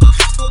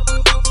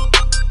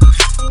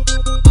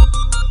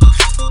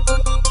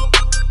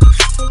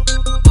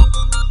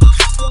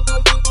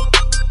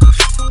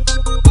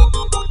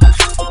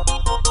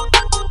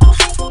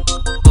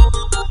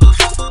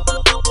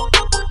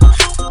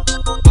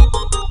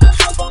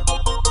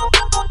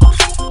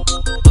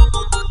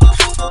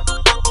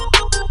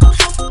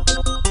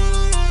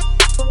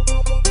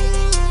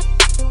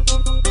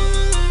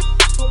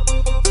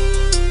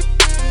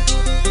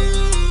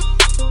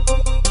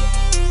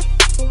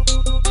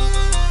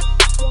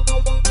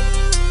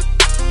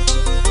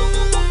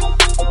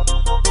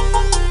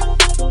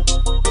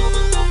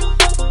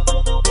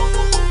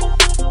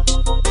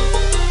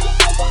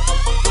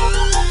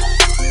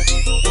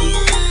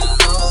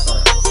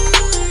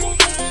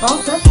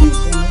 Boss Up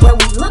Houston, where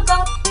we look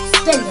up,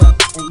 stay up,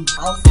 and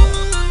boss up.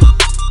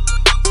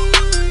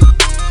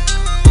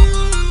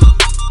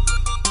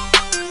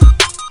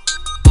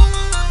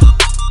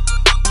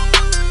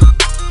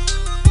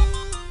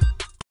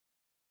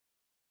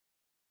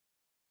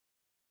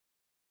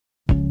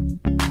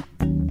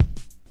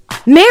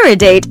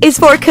 Maridate is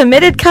for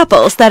committed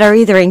couples that are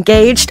either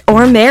engaged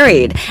or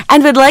married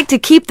and would like to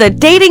keep the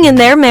dating in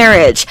their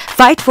marriage,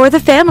 fight for the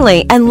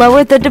family, and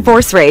lower the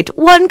divorce rate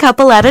one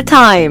couple at a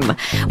time.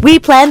 We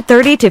plan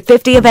 30 to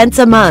 50 events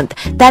a month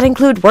that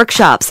include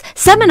workshops,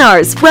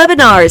 seminars,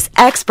 webinars,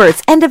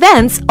 experts, and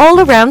events all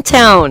around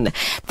town.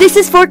 This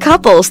is for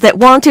couples that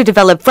want to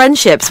develop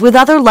friendships with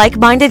other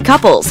like-minded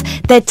couples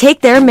that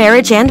take their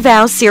marriage and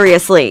vows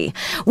seriously.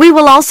 We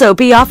will also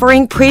be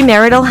offering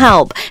premarital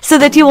help so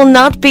that you will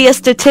not be a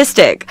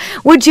statistic.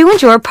 Would you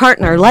and your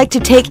partner like to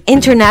take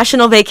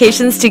international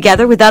vacations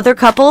together with other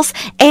couples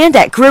and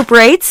at group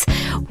rates?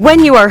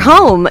 When you are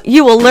home,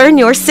 you will learn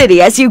your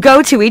city as you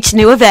go to each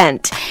new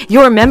event.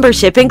 Your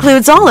membership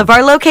includes all of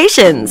our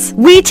locations.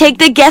 We take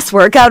the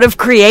guesswork out of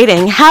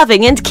creating,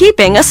 having, and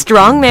keeping a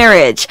strong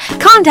marriage.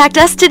 Contact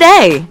us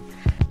today.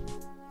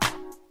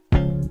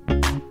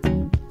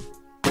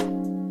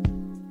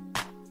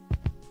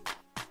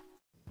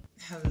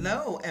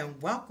 Hello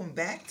and welcome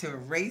back to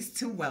Race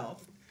to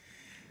Wealth.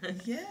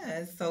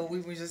 Yes, so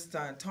we were just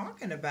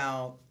talking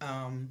about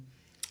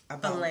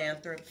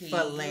Philanthropy.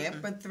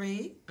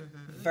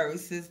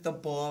 Versus the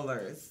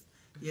ballers,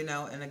 you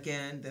know. And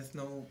again, there's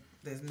no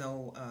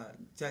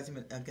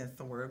judgment against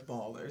the word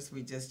ballers.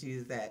 We just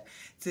use that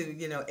to,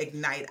 you know,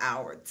 ignite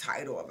our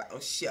title of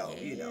our show.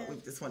 Yeah. You know, we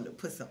just wanted to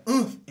put some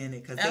oomph in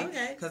it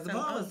because the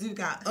ballers do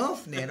got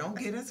oomph there. Don't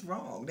get us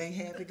wrong. They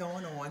have it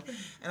going on.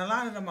 And a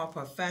lot of them are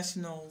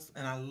professionals,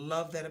 and I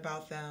love that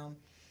about them.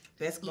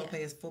 Basketball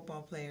players,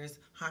 football players,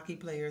 hockey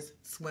players,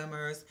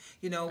 swimmers,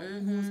 you know,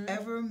 who's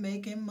ever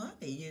making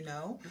money, you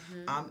know,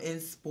 in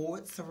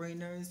sports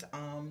arenas,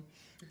 and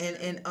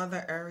in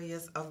other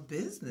areas of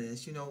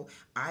business, you know,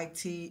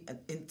 IT,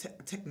 in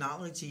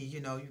technology, you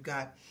know, you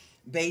got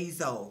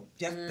Bezos,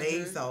 Jeff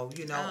Bezos,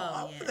 you know,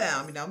 all of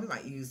them, you know, we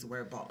might use the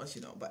word ballers,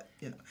 you know, but,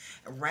 you know,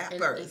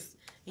 rappers.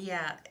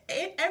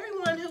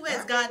 Everyone who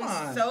has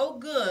gotten so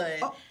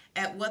good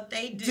at what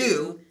they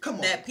do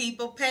that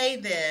people pay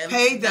them.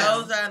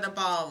 Those are the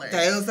ballers.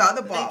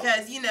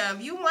 Because, you know,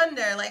 if you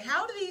wonder, like,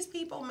 how do these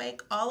people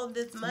make all of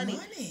this money?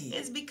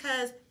 It's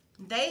because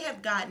they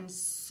have gotten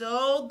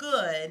so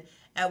good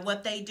at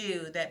what they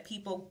do that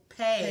people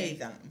pay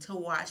them to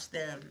watch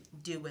them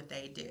do what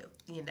they do.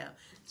 You know,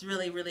 it's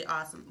really, really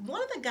awesome.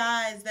 One of the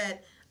guys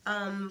that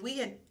we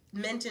had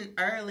mentioned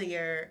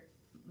earlier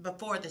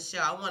before the show,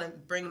 I want to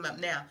bring him up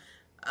now,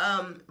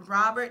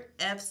 Robert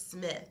F.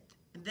 Smith.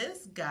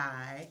 This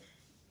guy,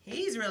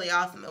 he's really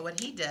awesome at what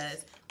he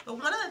does. But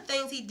one of the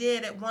things he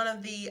did at one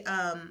of the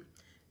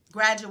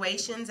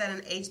graduations at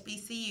an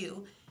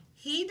HBCU,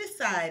 he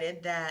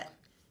decided that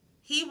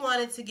he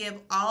wanted to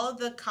give all of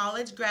the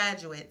college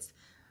graduates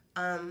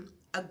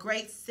a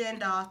great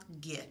send-off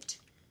gift.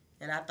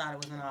 And I thought it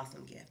was an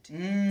awesome gift.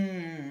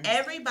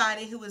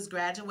 Everybody who was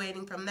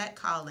graduating from that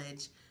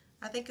college,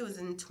 I think it was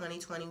in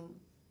 2020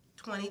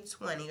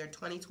 or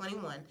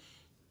 2021,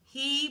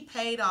 he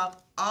paid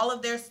off all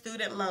of their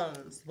student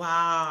loans.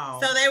 Wow.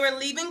 So they were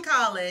leaving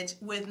college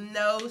with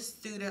no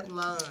student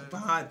loans.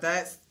 Wow,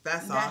 that's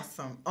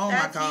awesome. Oh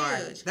that's my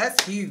God. huge.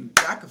 That's huge.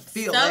 I can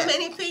feel so that.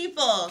 Many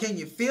people. Can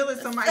you feel it?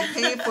 Somebody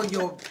paying for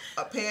your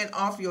paying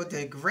off your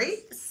degree?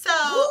 So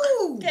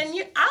Woo. can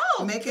you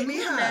making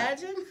me hot.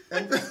 imagine?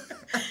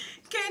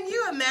 Can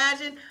you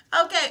imagine?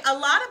 Okay, a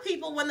lot of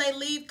people when they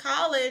leave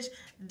college,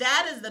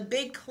 that is the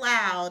big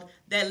cloud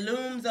that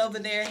looms over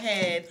their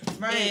head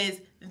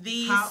is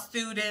these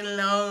student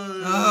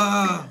loans.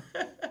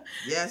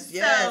 Yes.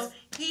 So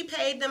he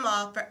paid them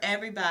off for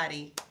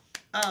everybody.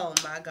 Oh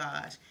my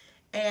gosh.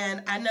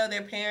 And I know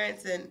their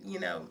parents and,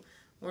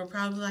 were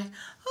probably like,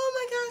 oh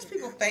my gosh,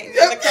 people fainting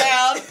in the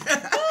crowd.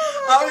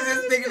 I was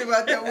just thinking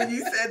about that when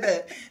you said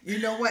that. You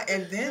know what?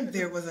 And then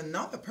there was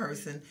another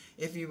person,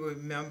 if you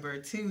remember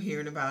too,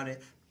 hearing about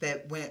it,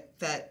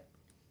 that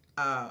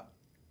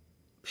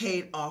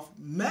paid off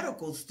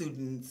medical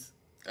students.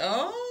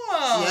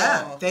 Oh.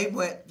 Yeah.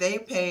 They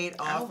paid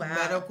off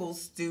medical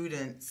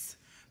students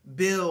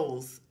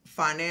bills,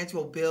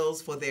 financial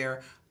bills for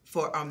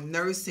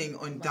nursing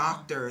and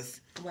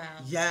doctors. Wow.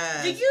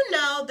 Yes. Do you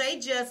know they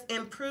just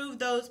improved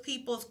those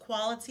people's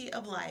quality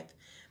of life?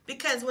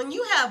 Because when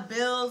you have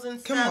bills and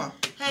stuff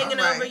hanging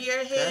over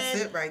your head,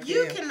 that's it right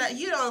there.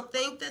 You don't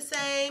think the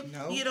same.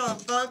 No. You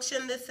don't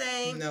function the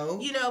same. No.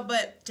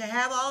 But to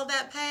have all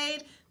that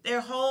paid,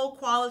 their whole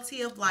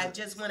quality of life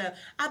just went up.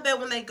 I bet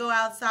when they go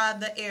outside,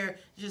 the air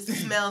just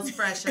smells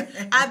fresher.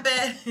 I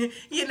bet,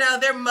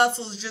 their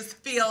muscles just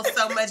feel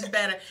so much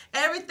better.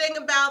 Everything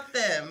about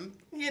them,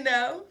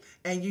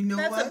 And you know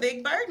that's what? That's a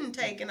big burden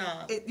taken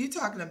off. You're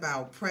talking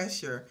about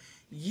pressure.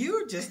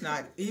 You're just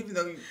not, even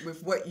though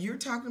with what you're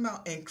talking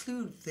about,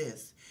 include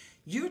this.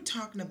 You're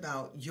talking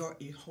about your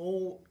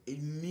whole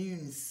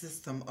immune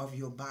system of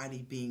your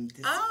body being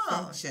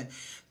dysfunction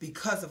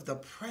because of the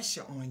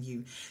pressure on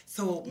you.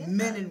 So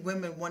men and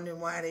women wondering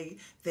why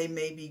they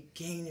may be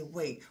gaining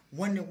weight,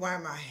 wondering why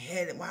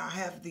I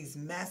have these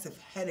massive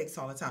headaches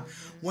all the time,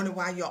 wondering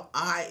why your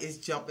eye is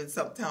jumping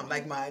sometimes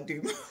like mine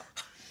do.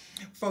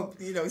 From,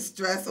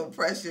 stress or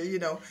pressure,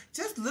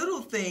 just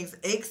little things,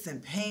 aches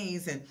and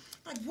pains, and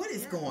like, what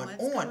is going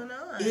on?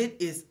 It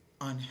is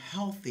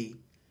unhealthy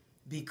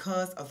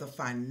because of the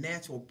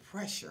financial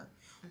pressure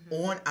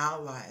on our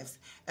lives,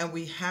 and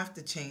we have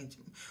to change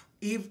them.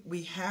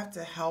 We have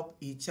to help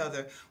each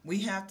other.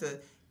 We have to,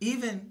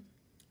 even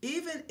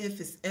if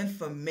it's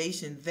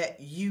information that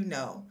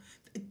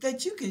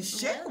that you can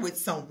share with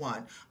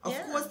someone. Of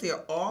course, there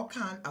are all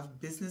kinds of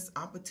business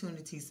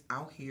opportunities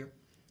out here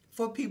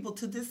for people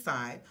to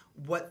decide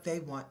what they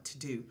want to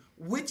do,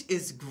 which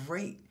is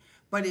great.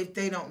 But if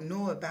they don't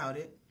know about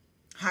it,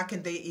 how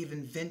can they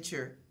even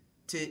venture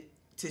to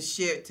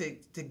share,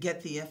 to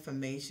get the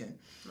information?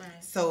 Right.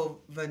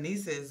 So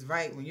Vanessa is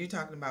right. When you're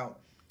talking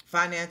about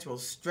financial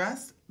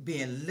stress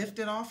being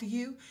lifted off of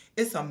you,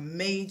 it's a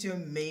major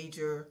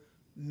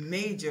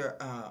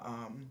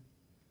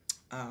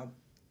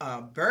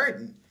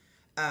burden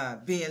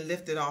being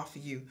lifted off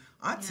of you.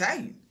 I tell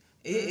you.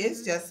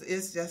 It's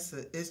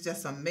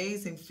just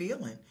amazing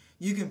feeling.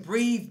 You can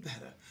breathe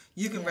better.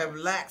 You can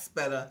relax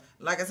better.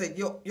 Like I said,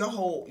 all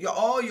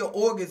your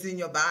organs in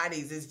your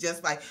bodies is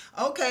just like,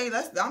 okay,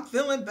 I'm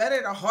feeling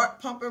better. The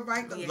heart pumping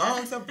right. The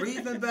lungs are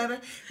breathing better.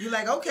 You're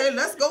like, okay,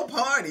 let's go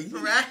party.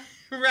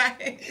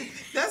 Right.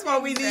 That's why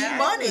we need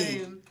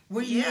money.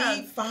 We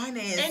need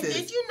finances. And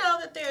did you know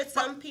that there are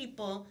some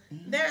people?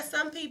 There are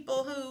some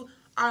people who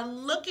are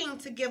looking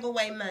to give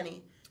away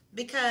money.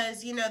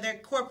 Because, their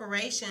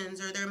corporations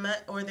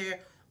or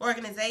their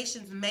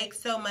organizations make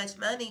so much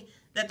money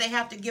that they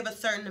have to give a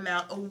certain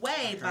amount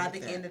away by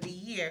the end of the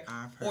year.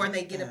 Or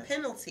they get a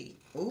penalty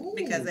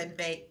because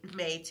they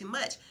made too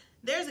much.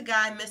 There's a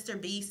guy, Mr.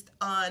 Beast,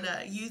 on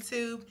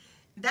YouTube.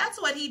 That's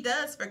what he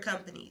does for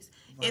companies.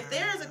 Wow. If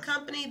there is a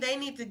company, they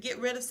need to get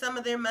rid of some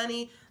of their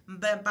money,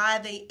 but by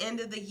the end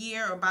of the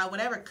year or by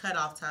whatever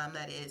cutoff time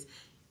that is,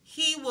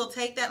 he will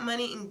take that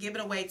money and give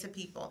it away to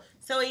people.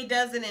 So he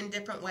does it in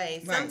different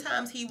ways. Right.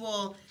 Sometimes he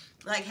will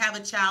have a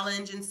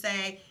challenge and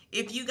say,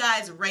 if you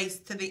guys race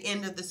to the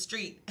end of the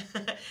street,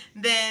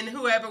 then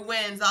whoever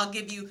wins, I'll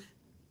give you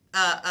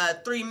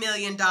 $3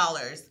 million.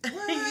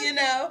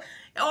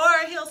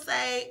 Or he'll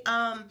say,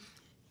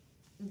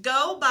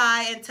 go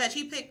by and touch.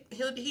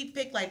 He'd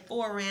pick like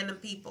 4 random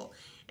people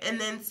and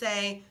then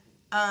say,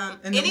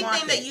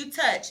 anything that you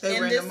touch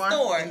in the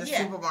store. In the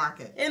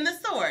supermarket. In the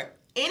store.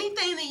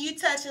 Anything that you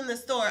touch in the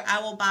store,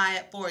 I will buy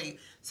it for you.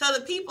 So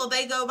the people,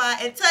 they go by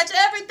and touch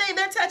everything.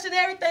 They're touching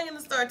everything in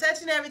the store,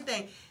 touching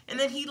everything. And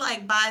then he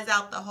buys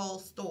out the whole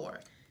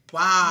store.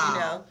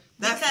 Wow.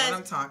 That's what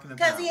I'm talking about.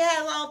 Because he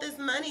has all this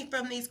money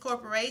from these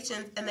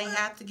corporations and they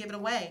have to give it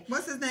away.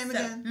 What's his name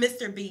again?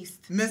 Mr.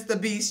 Beast.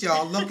 Mr. Beast,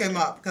 y'all. Look him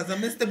up. Because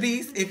Mr.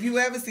 Beast, if you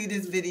ever see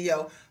this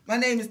video, my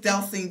name is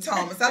Delcine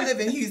Thomas. I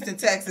live in Houston,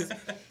 Texas.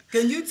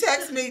 Can you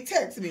text me?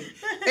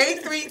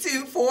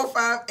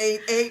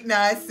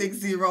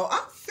 832-458-8960.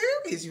 I'm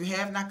serious. You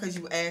have not because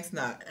you asked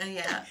not.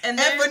 Yeah. And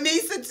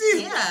Vanessa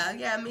too.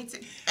 Yeah, me too.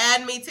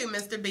 Add me too,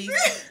 Mr.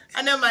 Beast.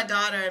 I know my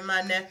daughter and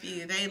my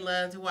nephew, they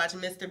love to watch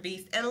Mr.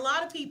 Beast. And a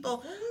lot of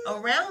people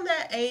around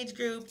that age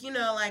group,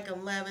 like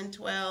 11,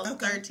 12,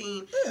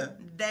 13,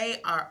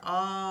 they are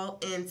all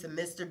into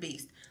Mr.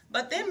 Beast.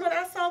 But then when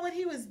I saw what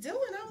he was doing,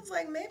 I was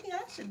like, maybe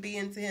I should be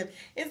into him.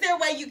 Is there a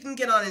way you can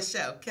get on his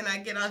show? Can I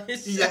get on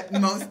his show? Yeah,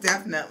 most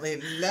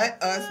definitely.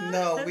 Let us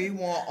know. We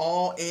want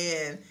all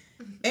in.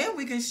 And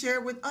we can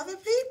share with other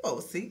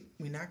people. See,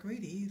 we're not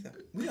greedy either.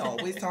 We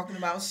always talking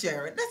about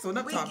sharing. That's what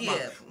I'm talking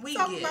about. We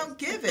talking about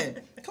giving.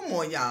 Come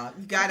on, y'all.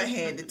 You got to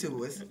hand it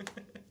to us.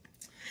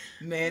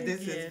 Man,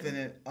 this has been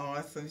an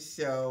awesome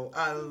show.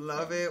 I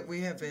love it.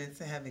 We have been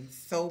having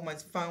so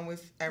much fun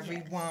with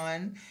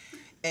everyone. Yes.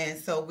 And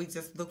so we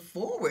just look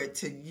forward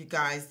to you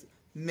guys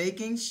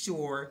making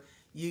sure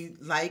you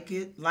like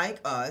it, like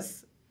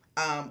us,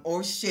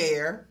 or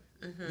share.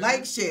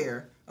 Mm-hmm.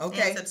 Share.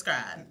 Okay.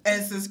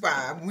 And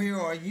subscribe. We're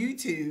on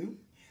YouTube,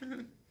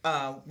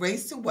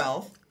 Race to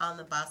Wealth. On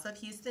the Boss Up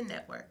Houston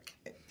Network.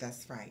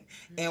 That's right.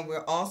 Mm-hmm. And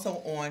we're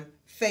also on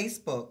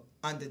Facebook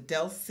under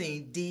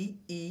Delcine,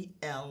 DELCINE,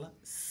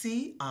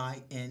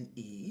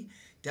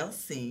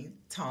 Delcine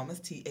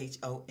Thomas,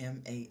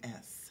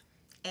 THOMAS.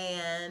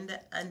 And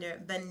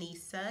under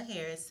Vanessa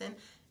Harrison,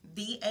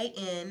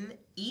 VANEASA,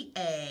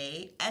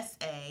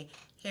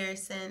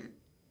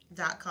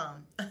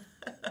 Harrison.com.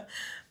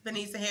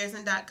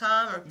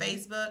 VanessaHarrison.com or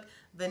Facebook,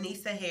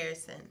 Vanessa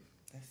Harrison.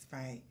 That's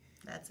right.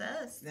 That's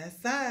us.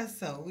 That's us.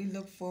 So we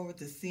look forward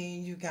to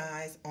seeing you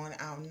guys on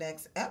our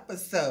next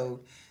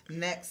episode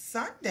next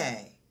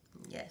Sunday.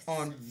 Yes.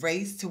 On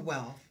Race to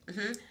Wealth.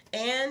 Mm-hmm.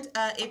 And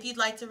if you'd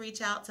like to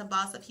reach out to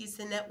Boss Up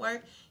Houston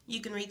Network,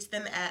 you can reach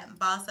them at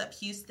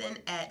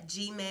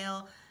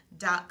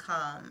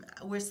bossuphouston@gmail.com.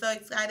 We're so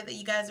excited that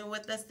you guys are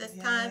with us this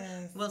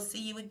time. We'll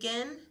see you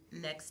again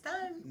next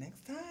time.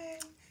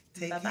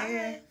 Take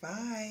care.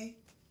 Bye.